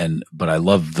are, but I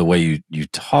love the way you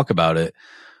talk about it.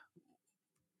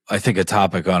 I think a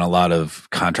topic on a lot of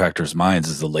contractors' minds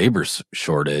is the labor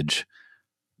shortage.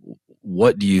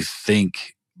 What do you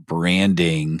think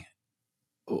branding,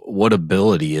 what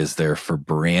ability is there for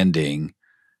branding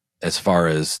as far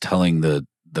as telling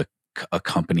a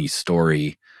company's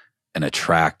story and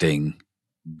attracting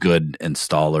good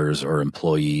installers or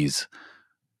employees?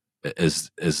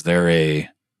 Is there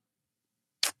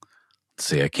let's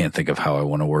see, I can't think of how I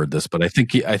want to word this, but I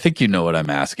think you know what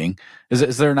I'm asking.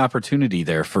 Is there an opportunity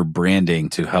there for branding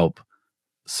to help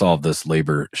solve this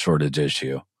labor shortage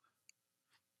issue?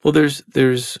 Well,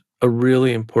 there's a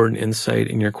really important insight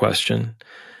in your question,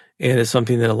 and it's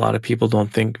something that a lot of people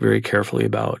don't think very carefully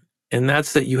about. And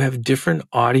that's that you have different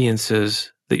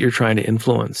audiences that you're trying to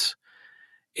influence.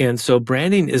 And so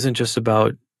branding isn't just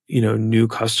about, new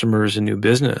customers and new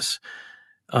business.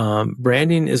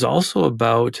 Branding is also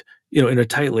about, in a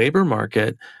tight labor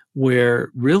market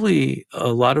where really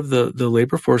a lot of the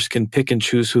labor force can pick and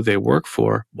choose who they work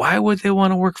for. Why would they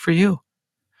want to work for you?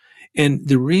 And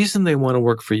the reason they want to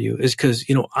work for you is because,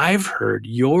 I've heard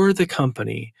you're the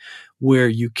company where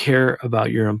you care about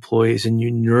your employees and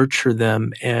you nurture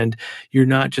them, and you're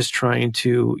not just trying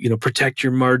to, protect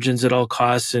your margins at all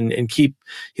costs and keep,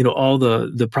 all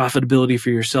the profitability for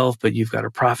yourself, but you've got a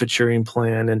profit sharing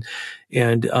plan.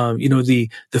 And the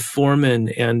foreman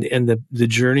and the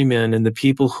journeyman and the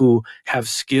people who have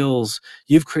skills,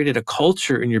 you've created a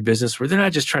culture in your business where they're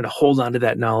not just trying to hold on to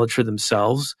that knowledge for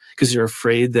themselves because they're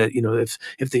afraid that,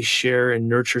 if they share and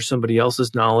nurture somebody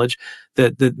else's knowledge,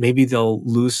 that maybe they'll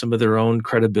lose some of their own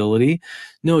credibility.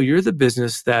 No, you're the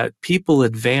business that people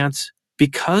advance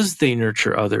because they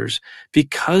nurture others,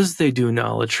 because they do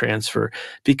knowledge transfer,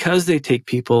 because they take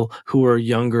people who are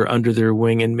younger under their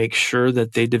wing and make sure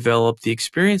that they develop the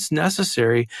experience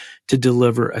necessary to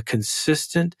deliver a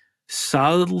consistent,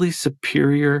 solidly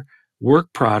superior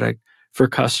work product for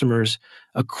customers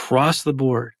across the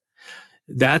board.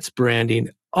 That's branding.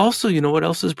 Also, you know what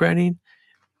else is branding?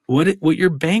 What your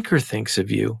banker thinks of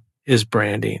you is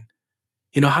branding.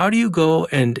 How do you go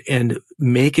and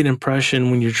make an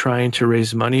impression when you're trying to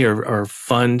raise money or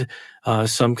fund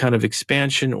some kind of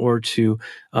expansion or to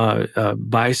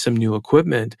buy some new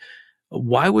equipment?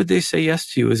 Why would they say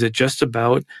yes to you? Is it just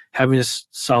about having a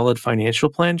solid financial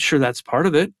plan? Sure, that's part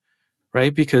of it,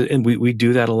 right? And we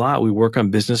do that a lot. We work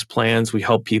on business plans. We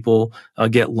help people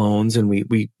get loans, and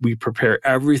we prepare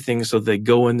everything so they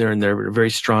go in there and they're in a very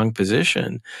strong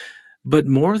position. But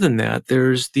more than that,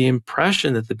 there's the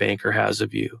impression that the banker has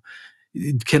of you.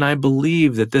 Can I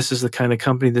believe that this is the kind of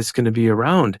company that's going to be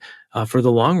around for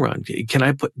the long run? Can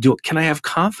I have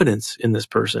confidence in this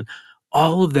person?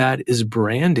 All of that is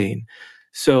branding.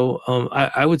 So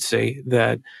I would say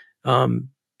that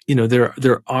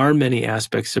there are many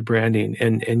aspects of branding,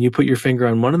 and you put your finger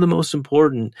on one of the most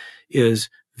important is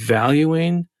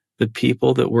valuing the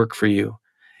people that work for you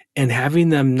and having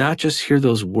them not just hear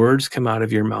those words come out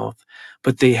of your mouth,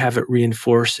 but they have it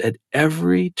reinforced at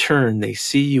every turn. They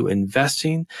see you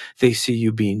investing. They see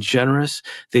you being generous.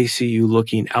 They see you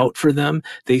looking out for them.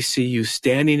 They see you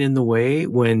standing in the way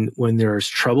when there's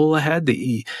trouble ahead.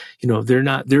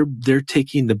 They're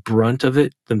taking the brunt of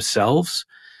it themselves,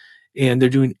 and they're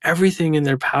doing everything in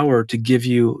their power to give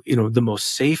you, the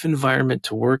most safe environment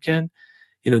to work in.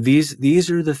 These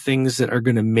are the things that are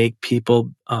going to make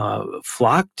people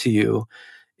flock to you,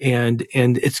 and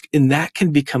that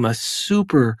can become a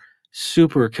super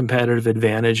competitive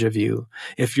advantage of you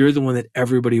if you're the one that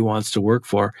everybody wants to work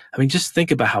for. I mean, just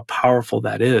think about how powerful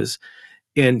that is.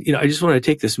 And I just want to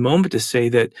take this moment to say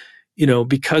that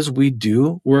because we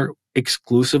do work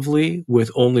exclusively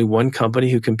with only one company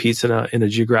who competes in a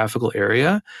geographical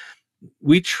area,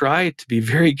 we try to be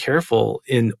very careful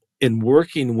in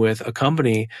working with a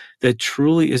company that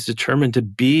truly is determined to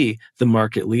be the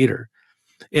market leader.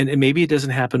 And maybe it doesn't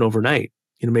happen overnight.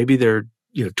 Maybe they're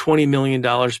 $20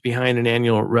 million behind in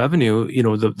annual revenue,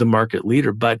 the market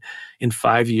leader, but in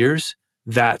 5 years,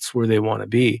 that's where they want to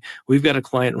be. We've got a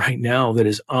client right now that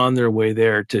is on their way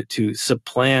there to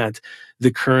supplant the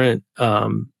current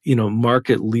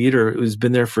market leader who's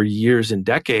been there for years and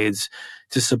decades,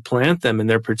 to supplant them in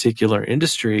their particular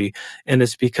industry. And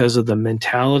it's because of the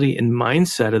mentality and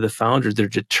mindset of the founders. They're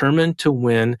determined to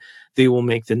win. They will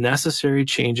make the necessary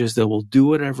changes. They will do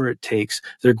whatever it takes.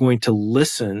 They're going to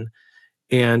listen.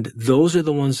 And those are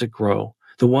the ones that grow.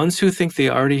 The ones who think they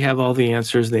already have all the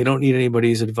answers, they don't need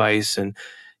anybody's advice. And,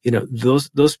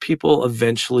 those people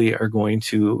eventually are going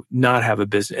to not have a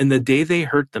business. And the day they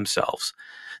hurt themselves,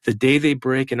 the day they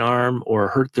break an arm or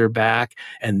hurt their back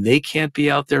and they can't be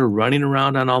out there running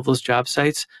around on all those job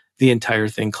sites, the entire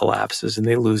thing collapses and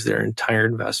they lose their entire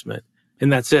investment.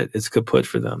 And that's it. It's kaput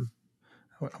for them.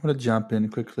 I'm going to jump in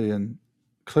quickly and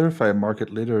clarify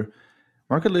market leader.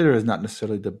 Market leader is not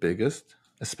necessarily the biggest,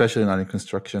 especially not in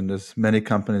construction. There's many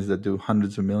companies that do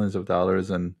hundreds of millions of dollars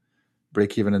and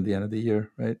break even at the end of the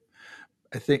year, right?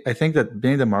 I think that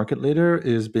being the market leader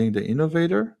is being the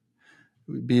innovator,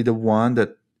 be the one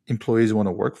that employees want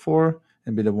to work for,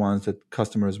 and be the ones that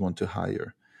customers want to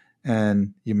hire.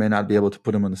 And you may not be able to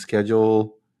put them on a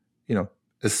schedule,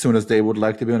 as soon as they would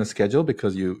like to be on a schedule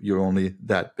because you're only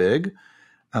that big.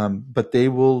 But they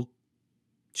will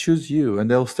choose you and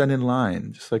they'll stand in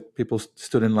line, just like people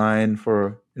stood in line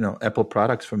for Apple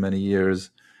products for many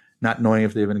years, not knowing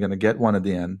if they're even going to get one at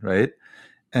the end, right?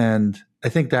 And I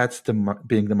think that's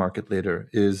being the market leader,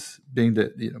 is being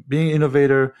being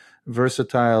innovator,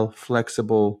 versatile,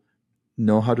 flexible,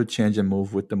 know how to change and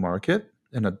move with the market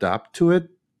and adapt to it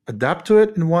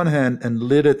in one hand and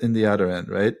lead it in the other end,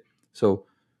 right? So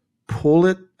pull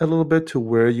it a little bit to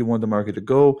where you want the market to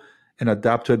go and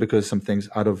adapt to it because some things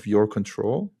out of your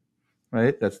control.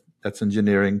 right? That's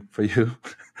engineering for you,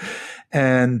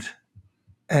 and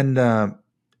and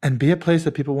and be a place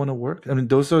that people want to work. I mean,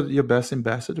 those are your best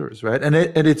ambassadors, right? And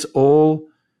it's all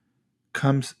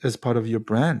comes as part of your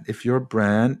brand. If your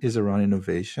brand is around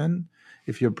innovation,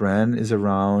 if your brand is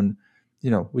around,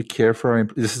 we care for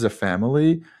this is a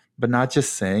family, but not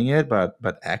just saying it,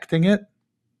 but acting it,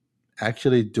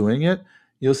 actually doing it.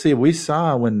 You'll see. We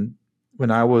saw when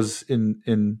I was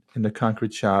in the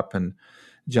concrete shop, and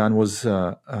John was,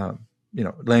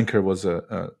 Lenker was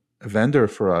a vendor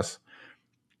for us.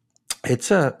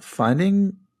 It's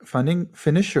finding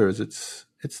finishers.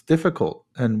 It's difficult,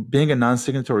 and being a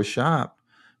non-signatory shop,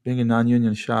 being a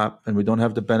non-union shop, and we don't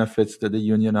have the benefits that the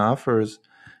union offers.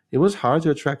 It was hard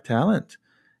to attract talent,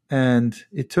 and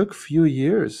it took a few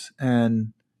years.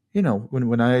 And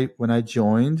when I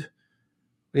joined,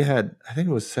 we had, I think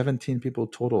it was 17 people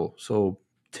total, so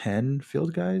 10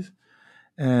 field guys.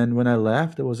 And when I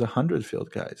left, there was 100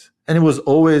 field guys. And it was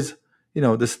always,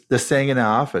 the saying in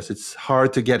our office, it's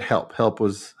hard to get help. Help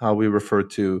was how we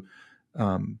referred to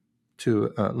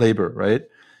labor, right?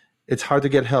 It's hard to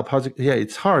get help. Yeah,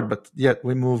 it's hard, but yet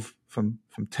we move from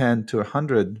 10 to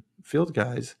 100 field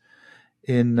guys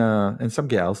and some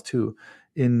gals too,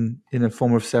 in a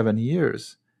form of 7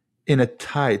 years, in a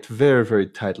tight, very, very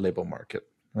tight labor market,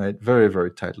 right? Very,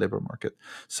 very tight labor market.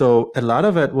 So a lot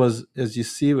of it was, as you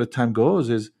see with time goes,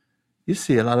 is you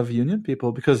see a lot of union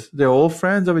people because they're all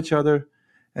friends of each other,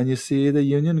 and you see the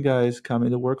union guys coming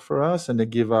to work for us, and they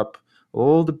give up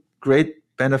all the great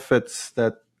benefits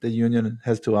that the union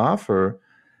has to offer.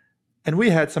 And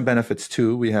we had some benefits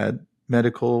too. We had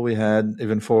medical, we had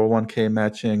even 401k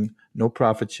matching, no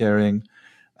profit sharing,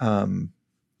 a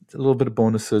little bit of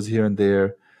bonuses here and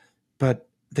there. But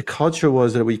the culture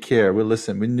was that we care, we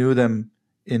listen, we knew them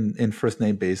in first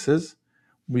name basis.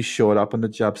 We showed up on the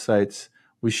job sites.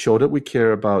 We showed that we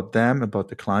care about them, about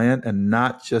the client, and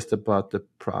not just about the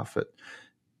profit.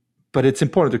 But it's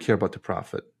important to care about the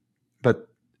profit. But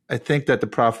I think that the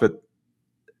profit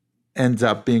ends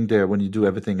up being there when you do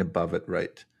everything above it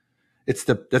right.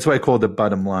 That's why I call it the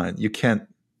bottom line. You can't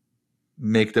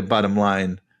make the bottom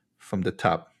line from the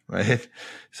top, right?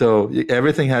 So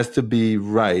everything has to be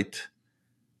right,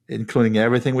 including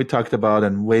everything we talked about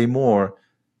and way more,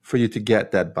 for you to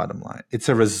get that bottom line. It's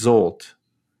a result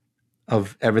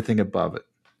of everything above it.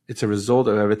 It's a result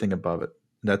of everything above it.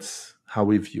 That's how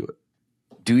we view it.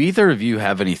 Do either of you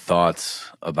have any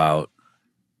thoughts about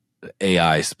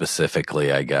AI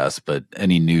specifically, I guess, but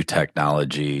any new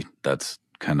technology that's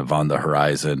kind of on the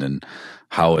horizon and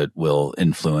how it will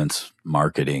influence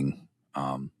marketing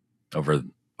over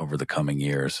the coming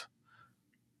years?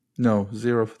 No,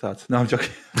 zero thoughts. No, I'm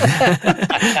joking.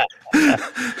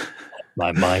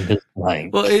 My mind is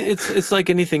blank. Well, it's like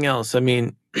anything else. I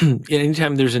mean,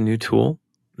 anytime there's a new tool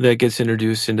that gets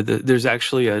introduced there's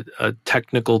actually a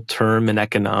technical term in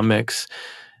economics,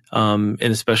 and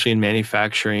especially in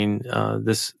manufacturing,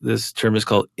 this term is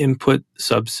called input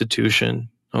substitution.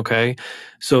 Okay,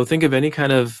 so think of any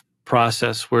kind of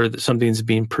process where something's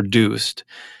being produced.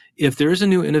 If there's a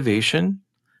new innovation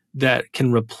that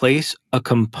can replace a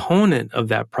component of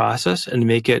that process and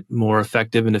make it more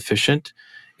effective and efficient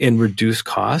and reduce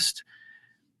cost,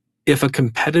 if a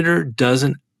competitor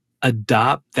doesn't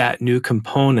adopt that new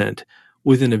component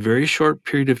within a very short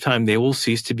period of time, they will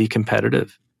cease to be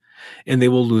competitive and they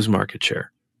will lose market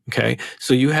share. Okay,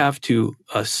 so you have to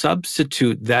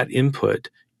substitute that input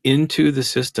into the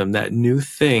system, that new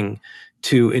thing,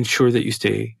 to ensure that you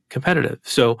stay competitive.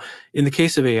 So in the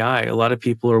case of AI, a lot of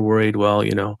people are worried, well,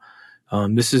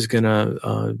 this is going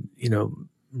to,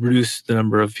 reduce the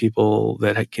number of people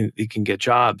that can get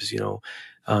jobs.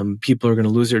 People are going to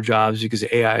lose their jobs because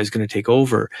AI is going to take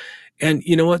over. And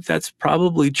you know what? That's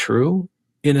probably true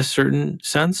in a certain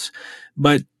sense.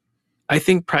 But I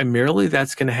think primarily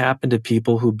that's going to happen to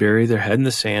people who bury their head in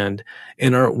the sand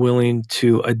and aren't willing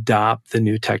to adopt the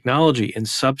new technology and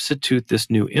substitute this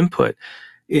new input.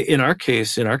 In our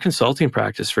case, in our consulting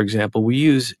practice, for example,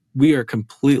 we are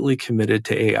completely committed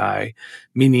to AI,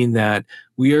 meaning that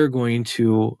we are going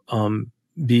to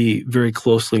be very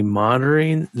closely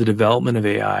monitoring the development of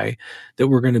AI, that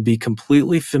we're going to be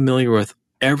completely familiar with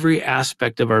every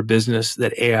aspect of our business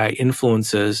that AI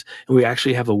influences. And we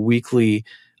actually have a weekly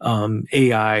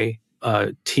AI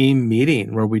team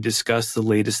meeting where we discuss the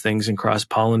latest things and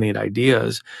cross-pollinate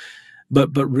ideas.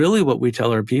 But really what we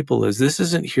tell our people is this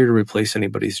isn't here to replace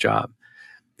anybody's job.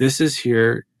 This is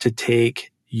here to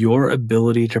take your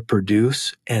ability to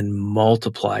produce and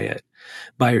multiply it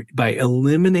by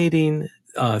eliminating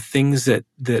things that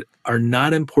are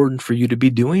not important for you to be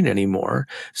doing anymore,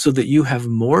 so that you have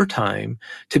more time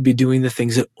to be doing the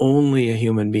things that only a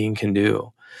human being can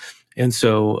do. And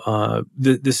so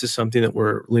this is something that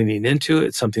we're leaning into.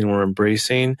 It's something we're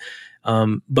embracing,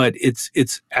 but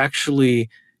it's actually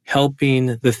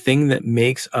helping the thing that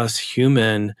makes us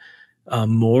human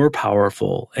more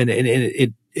powerful, and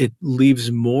it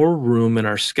leaves more room in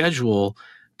our schedule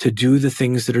to do the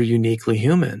things that are uniquely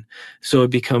human. So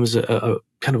it becomes a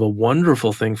kind of a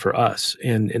wonderful thing for us,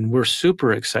 and we're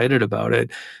super excited about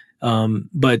it.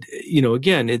 But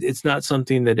again, it's not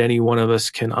something that any one of us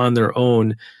can on their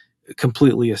own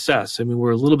completely assess. I mean,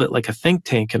 we're a little bit like a think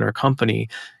tank in our company,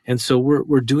 and so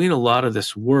we're doing a lot of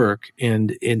this work,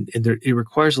 and it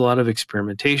requires a lot of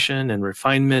experimentation and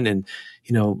refinement, and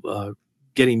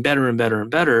getting better and better and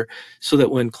better, so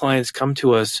that when clients come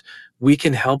to us, we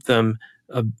can help them.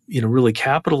 Really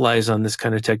capitalize on this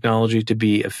kind of technology to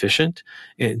be efficient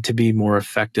and to be more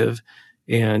effective,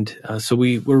 and so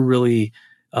we're really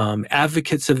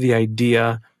advocates of the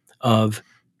idea of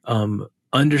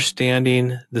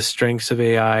understanding the strengths of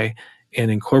AI and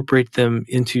incorporate them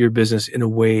into your business in a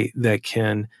way that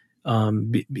can,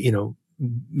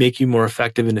 make you more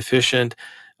effective and efficient,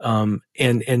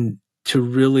 and to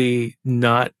really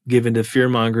not give into fear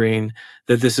mongering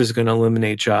that this is going to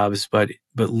eliminate jobs, but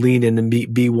lean in and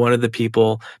be one of the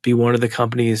people, be one of the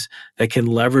companies that can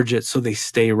leverage it so they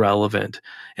stay relevant.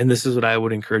 And this is what I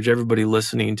would encourage everybody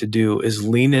listening to do: is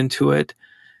lean into it,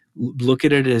 look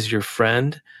at it as your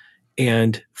friend,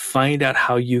 and find out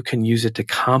how you can use it to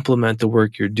complement the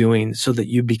work you're doing so that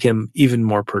you become even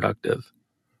more productive.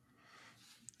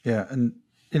 Yeah, and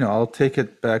I'll take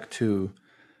it back to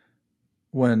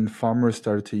when farmers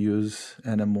started to use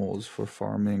animals for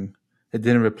farming. It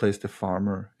didn't replace the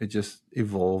farmer. It just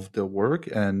evolved the work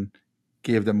and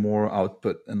gave them more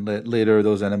output. And later,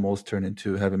 those animals turned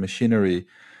into heavy machinery.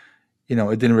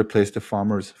 It didn't replace the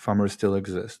farmers. Farmers still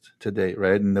exist today,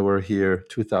 right? And they were here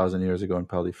 2,000 years ago, and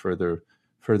probably further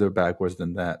backwards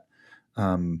than that.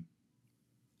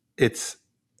 It's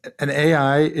an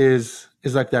AI is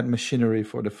like that machinery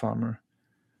for the farmer,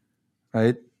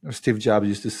 right? Or Steve Jobs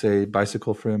used to say,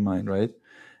 "Bicycle for your mind," right?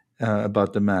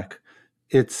 About the Mac.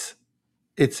 It's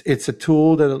a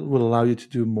tool that will allow you to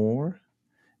do more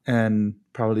and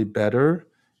probably better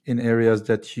in areas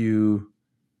that you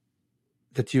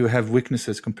have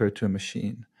weaknesses compared to a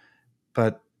machine.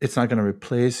 But it's not going to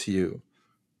replace you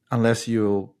unless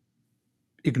you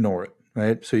ignore it,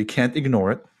 right? So you can't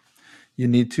ignore it. You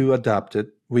need to adopt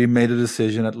it. We made a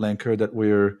decision at Lenker that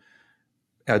we're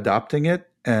adopting it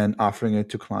and offering it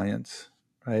to clients,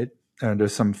 right? And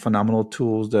there's some phenomenal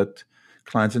tools that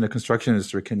clients in the construction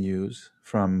industry can use,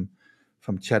 from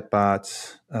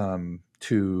chatbots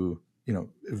to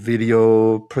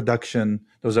video production.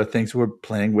 Those are things we're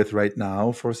playing with right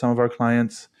now for some of our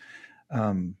clients.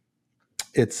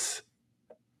 It's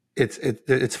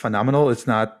phenomenal. It's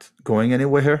not going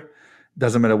anywhere.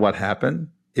 Doesn't matter what happened.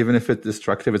 Even if it's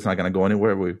destructive, it's not going to go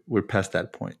anywhere. We're past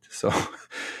that point. So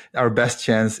our best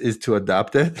chance is to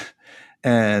adopt it.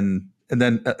 And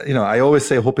then, I always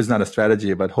say hope is not a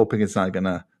strategy, but hoping it's not going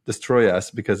to destroy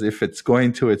us, because if it's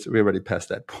going to, we're already past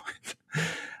that point.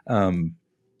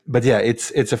 But yeah,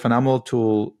 it's a phenomenal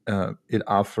tool.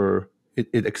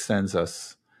 It extends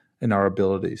us in our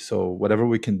ability. So whatever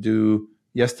we can do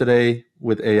yesterday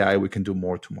with AI, we can do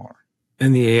more tomorrow.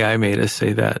 And the AI made us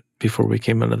say that before we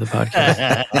came onto the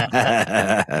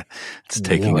podcast. It's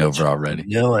taking over already.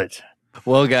 Know it.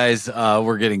 Well, guys,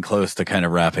 we're getting close to kind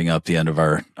of wrapping up the end of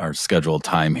our scheduled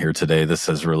time here today. This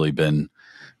has really been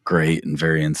great and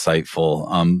very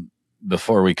insightful.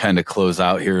 Before we kind of close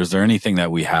out here, is there anything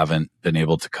that we haven't been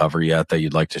able to cover yet that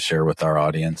you'd like to share with our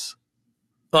audience?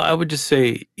 Well, I would just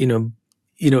say,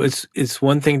 it's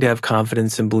one thing to have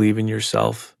confidence and believe in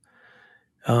yourself.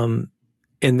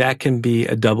 And that can be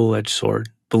a double-edged sword.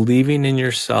 Believing in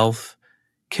yourself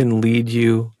can lead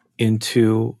you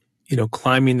into,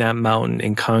 climbing that mountain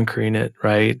and conquering it,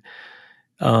 right?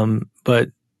 But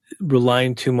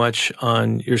relying too much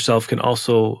on yourself can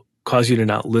also cause you to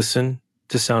not listen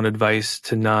to sound advice,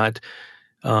 to not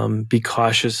be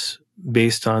cautious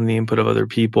based on the input of other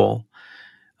people.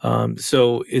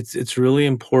 So it's really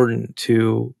important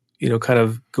to, kind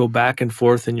of go back and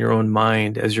forth in your own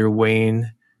mind as you're weighing,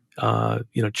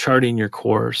 charting your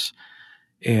course,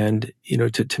 and,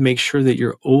 to make sure that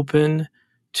you're open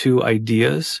to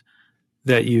ideas,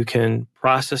 that you can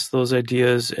process those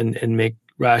ideas and make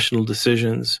rational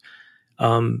decisions,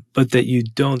 but that you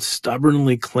don't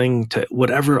stubbornly cling to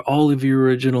whatever all of your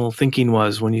original thinking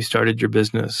was when you started your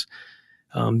business.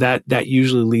 That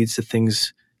usually leads to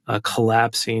things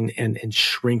collapsing and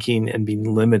shrinking and being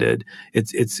limited.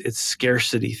 It's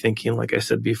scarcity thinking, like I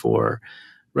said before,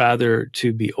 rather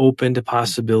to be open to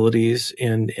possibilities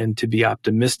and to be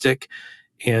optimistic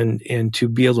and to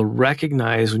be able to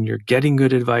recognize when you're getting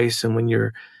good advice and when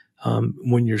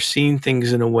you're seeing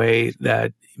things in a way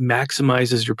that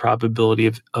maximizes your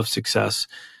probability of success,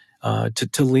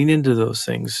 to lean into those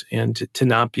things and to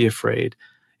not be afraid.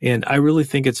 And I really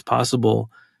think it's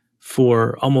possible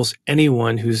for almost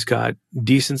anyone who's got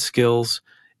decent skills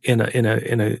in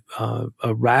a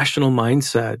rational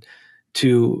mindset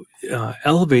to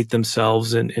elevate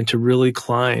themselves and to really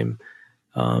climb.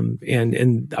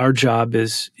 And our job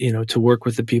is, to work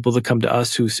with the people that come to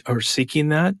us who are seeking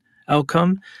that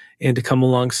outcome, and to come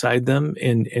alongside them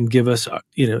and give us,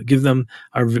 give them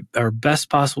our best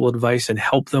possible advice and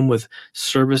help them with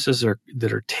services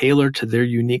that are tailored to their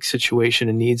unique situation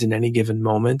and needs in any given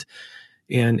moment,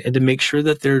 and to make sure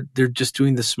that they're just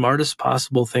doing the smartest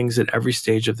possible things at every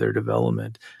stage of their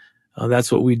development.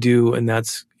 That's what we do, and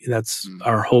that's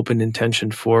our hope and intention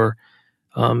for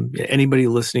anybody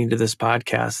listening to this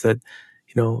podcast, that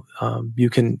you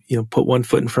can put one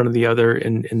foot in front of the other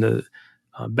in the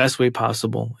best way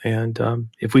possible. And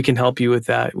if we can help you with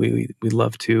that, we'd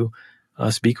love to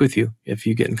speak with you if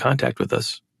you get in contact with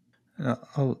us.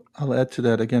 I'll add to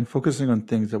that, again, focusing on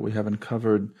things that we haven't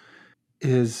covered,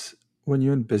 is when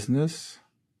you're in business,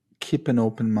 keep an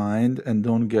open mind and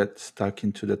don't get stuck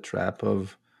into the trap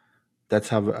of that's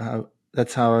how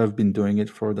I've been doing it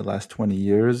for the last 20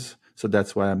 years, so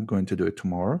that's why I'm going to do it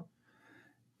tomorrow.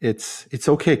 It's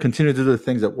okay, continue to do the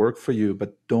things that work for you,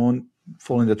 but don't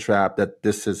fall in the trap that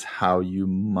this is how you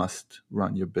must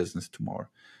run your business tomorrow.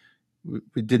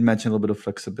 We did mention a little bit of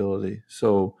flexibility.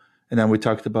 So, and then we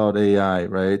talked about AI,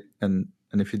 right? And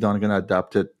if you're not going to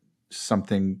adopt it,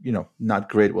 something not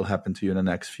great will happen to you in the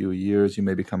next few years. You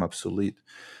may become obsolete.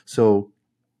 So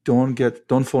don't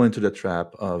fall into the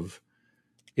trap of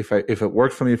if it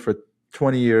worked for me for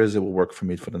 20 years, it will work for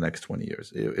me for the next 20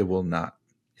 years. It will not.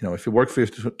 If it worked for you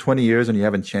for 20 years and you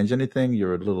haven't changed anything,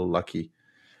 you're a little lucky.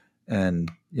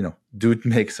 And do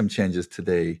make some changes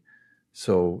today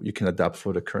so you can adapt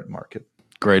for the current market.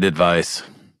 Great advice.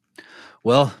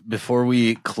 Well, before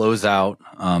we close out,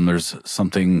 there's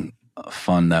something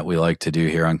fun that we like to do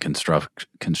here on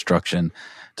Construction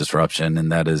Disruption,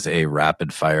 and that is a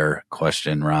rapid fire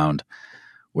question round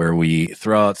where we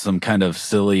throw out some kind of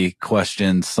silly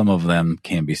questions. Some of them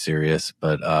can be serious,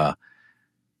 but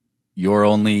your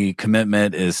only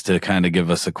commitment is to kind of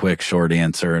give us a quick, short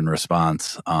answer and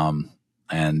response.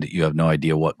 And you have no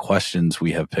idea what questions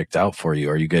we have picked out for you.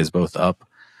 Are you guys both up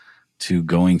to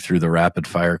going through the rapid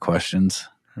fire questions?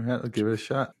 All right, I'll give it a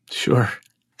shot. Sure.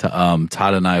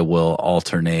 Todd and I will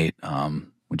alternate.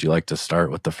 Would you like to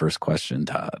start with the first question,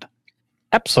 Todd?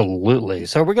 Absolutely.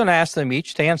 So we're going to ask them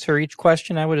each to answer each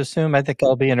question, I would assume. I think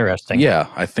that'll be interesting. Yeah,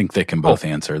 I think they can both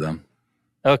answer them.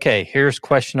 Okay, here's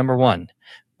question number 1.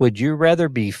 Would you rather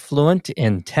be fluent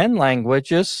in 10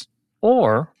 languages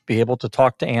or be able to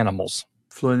talk to animals?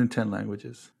 Fluent in 10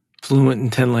 languages. Fluent in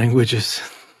 10 languages.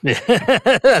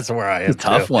 That's where I am.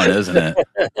 Tough one, isn't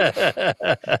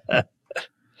it?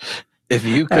 If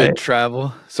you could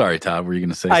travel. Sorry, Todd, were you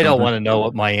going to say something? I don't want to know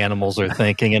what my animals are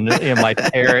thinking. And my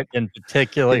parrot in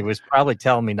particular, he was probably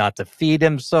telling me not to feed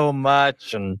him so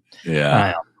much. And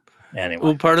yeah. Anyway.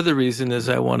 Well, part of the reason is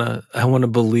I want to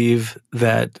believe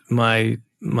that my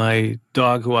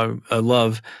dog, who I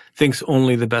love, thinks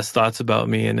only the best thoughts about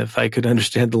me. And if I could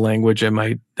understand the language,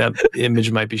 that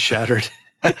image might be shattered.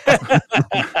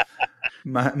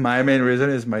 My main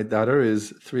reason is my daughter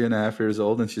is 3.5 years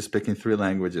old and she's speaking 3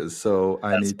 languages. So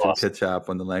I need to catch up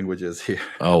on the languages here.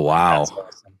 Oh, wow. That's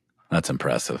awesome. That's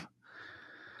impressive.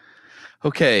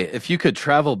 Okay. If you could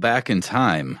travel back in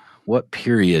time, what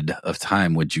period of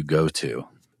time would you go to?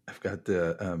 I've got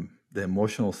the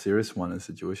emotional, serious one as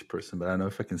a Jewish person, but I don't know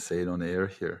if I can say it on the air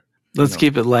here. Let's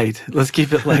keep it light. Let's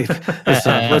keep it light.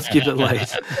 Let's keep it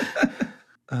light.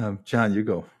 John, you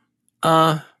go.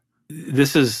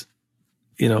 This is,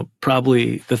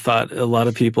 probably the thought a lot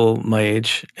of people my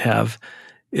age have,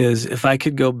 is if I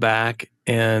could go back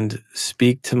and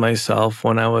speak to myself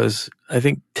when I was, I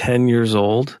think, 10 years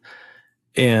old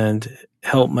and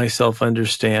help myself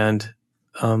understand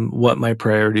what my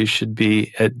priorities should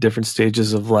be at different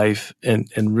stages of life and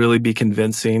really be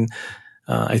convincing,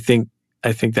 I think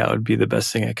that would be the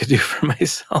best thing I could do for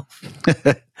myself.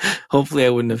 Hopefully I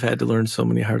wouldn't have had to learn so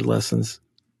many hard lessons.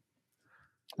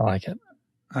 I like it.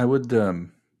 I would,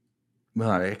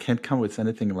 I can't come with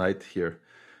anything light here,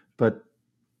 but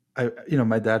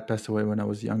my dad passed away when I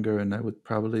was younger, and I would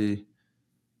probably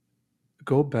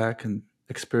go back and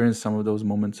experience some of those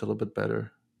moments a little bit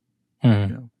better.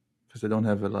 because I don't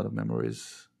have a lot of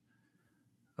memories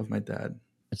of my dad.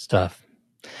 Good stuff.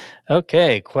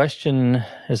 Okay, question.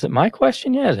 Is it my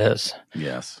question? Yeah, it is.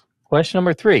 Yes. Question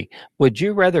number 3. Would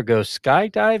you rather go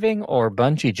skydiving or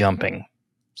bungee jumping?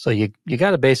 So you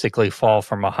got to basically fall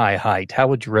from a high height. How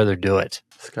would you rather do it?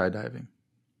 Skydiving.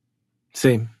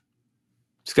 Same.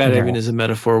 Skydiving is a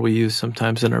metaphor we use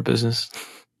sometimes in our business.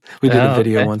 We did a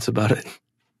video once about it.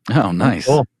 Oh, nice.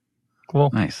 Cool.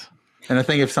 Nice. And I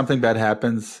think if something bad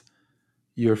happens,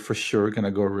 you're for sure going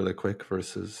to go really quick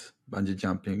versus bungee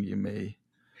jumping. You may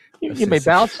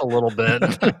bounce a little bit.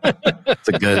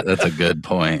 That's a good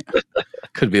point.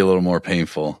 Could be a little more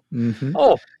painful. Mm-hmm.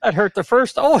 Oh, that hurt the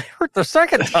first. Oh, it hurt the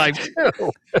second time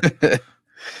too.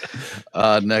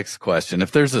 Next question.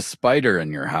 If there's a spider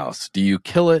in your house, do you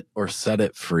kill it or set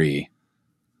it free?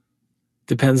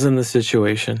 Depends on the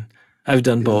situation. I've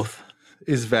done both.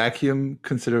 Is vacuum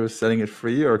considered setting it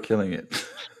free or killing it?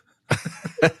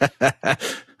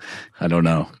 I don't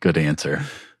know. Good answer.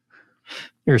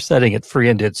 You're setting it free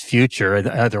into its future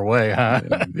either way, huh?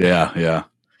 Yeah.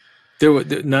 There was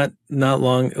not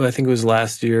long. I think it was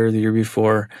last year, or the year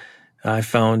before. I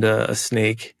found a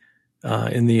snake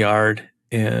in the yard,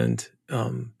 and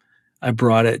I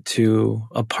brought it to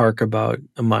a park about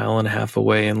 1.5 miles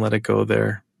away and let it go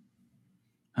there.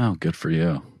 Oh, good for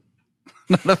you.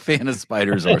 Not a fan of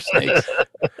spiders or snakes.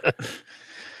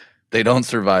 They don't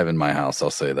survive in my house, I'll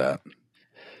say that.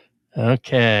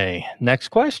 Okay, next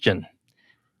question.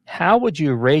 How would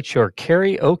you rate your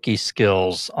karaoke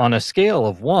skills on a scale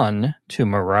of 1 to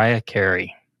Mariah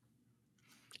Carey?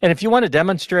 And if you want to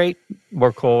demonstrate,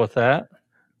 we're cool with that.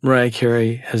 Mariah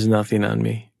Carey has nothing on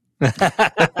me.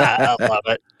 I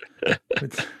love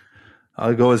it.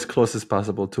 I'll go as close as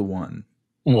possible to 1.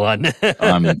 1.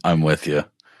 I'm with you.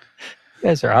 You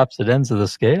guys are opposite ends of the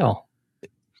scale.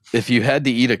 If you had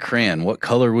to eat a crayon, what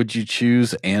color would you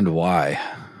choose and why?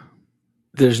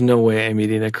 There's no way I'm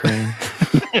eating a crayon.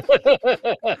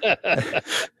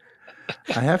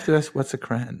 I have to ask, what's a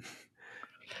crayon?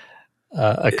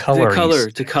 A color.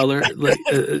 To color, like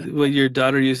what your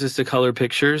daughter uses to color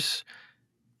pictures.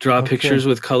 Draw pictures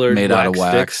with colored made out of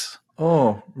wax. sticks.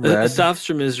 Oh, red. Assaf's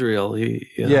from Israel.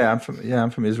 Yeah, I'm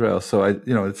from Israel. So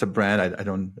it's a brand. I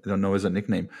don't know as a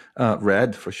nickname.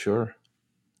 Red for sure.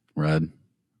 Red.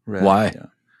 Why? Yeah.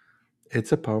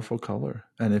 It's a powerful color,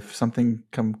 and if something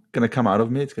gonna come out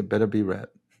of me, it's better be red.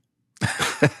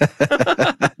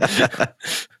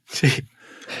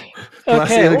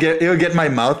 Plus, it'll get my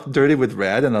mouth dirty with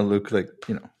red, and I'll look like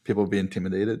people will be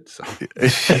intimidated. So.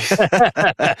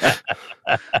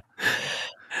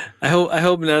 I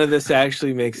hope none of this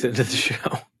actually makes it to the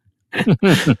show.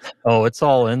 Oh, it's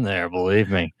all in there, believe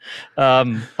me.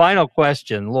 Final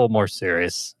question, a little more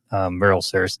serious, real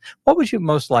serious. What would you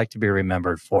most like to be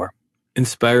remembered for?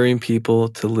 Inspiring people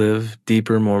to live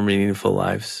deeper, more meaningful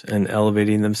lives and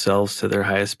elevating themselves to their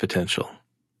highest potential.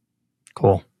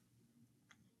 Cool.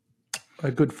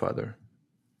 A good father.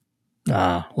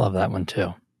 Love that one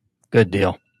too. Good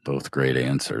deal. Both great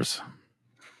answers.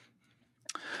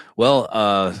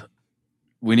 Well,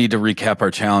 we need to recap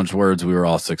our challenge words. We were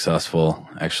all successful,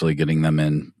 actually getting them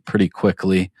in pretty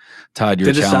quickly. Todd,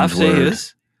 your challenge word. Did Assaf say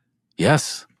his?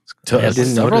 Yes.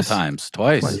 Several times.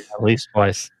 Twice. At least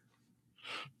twice.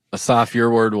 Assaf, your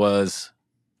word was?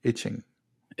 Itching.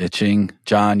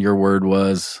 John, your word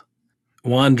was?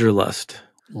 Wanderlust.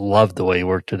 Love the way you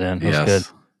worked it in. That's good.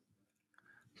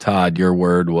 Todd, your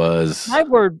word was? My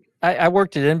word, I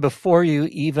worked it in before you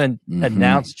even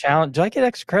announced challenge. Do I get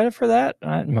extra credit for that?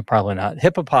 Probably not.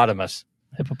 Hippopotamus.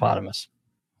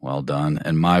 Well done.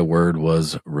 And my word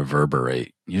was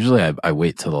reverberate. Usually I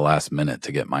wait till the last minute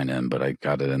to get mine in, but I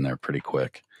got it in there pretty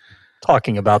quick.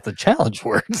 Talking about the challenge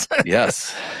words.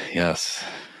 Yes.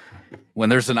 When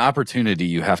there's an opportunity,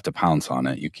 you have to pounce on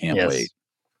it. You can't wait.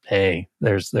 Hey,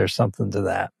 there's something to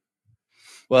that.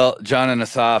 Well, John and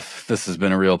Assaf, this has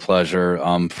been a real pleasure.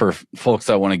 For folks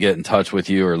that want to get in touch with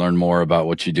you or learn more about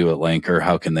what you do at Lenker,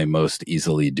 how can they most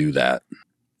easily do that?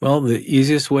 Well, the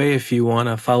easiest way, if you want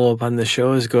to follow up on the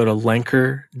show, is go to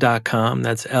lenker.com.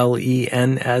 That's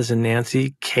Len as in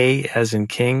Nancy, K as in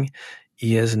King,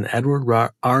 E as in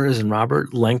Edward, R as in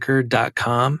Robert,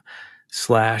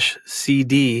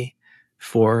 lenker.com/CD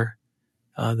for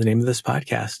the name of this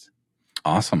podcast.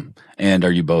 Awesome. And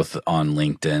are you both on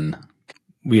LinkedIn?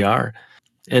 We are.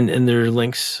 And there are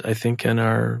links, I think, on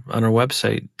our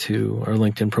website to our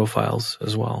LinkedIn profiles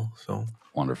as well. So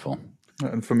wonderful.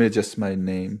 And for me, just my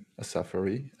name, Assaf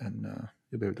Arie, and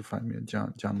you'll be able to find me at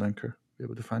John Lenker. Be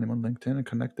able to find him on LinkedIn and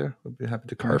connect there. We'll be happy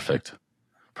to connect.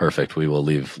 Perfect. We will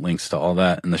leave links to all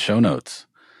that in the show notes.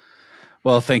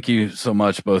 Well, thank you so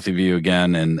much, both of you,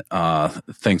 again. And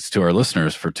thanks to our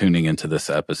listeners for tuning into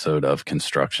this episode of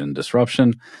Construction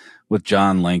Disruption with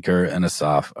John Lenker and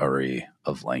Assaf Arie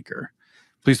of Lenker.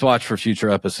 Please watch for future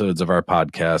episodes of our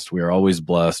podcast. We are always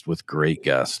blessed with great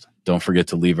guests. Don't forget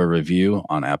to leave a review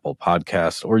on Apple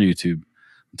Podcasts or YouTube.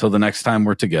 Until the next time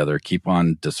we're together, keep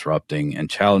on disrupting and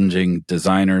challenging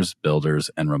designers, builders,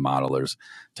 and remodelers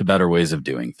to better ways of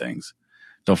doing things.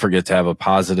 Don't forget to have a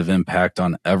positive impact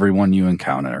on everyone you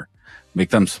encounter.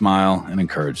 Make them smile and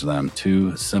encourage them.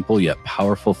 2 simple yet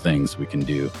powerful things we can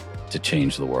do to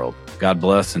change the world. God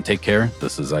bless and take care.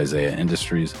 This is Isaiah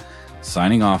Industries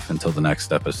signing off until the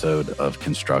next episode of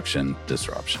Construction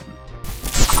Disruption.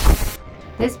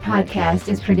 This podcast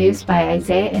is produced by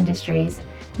Isaiah Industries,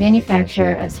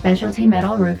 manufacturer of specialty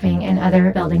metal roofing and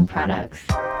other building products.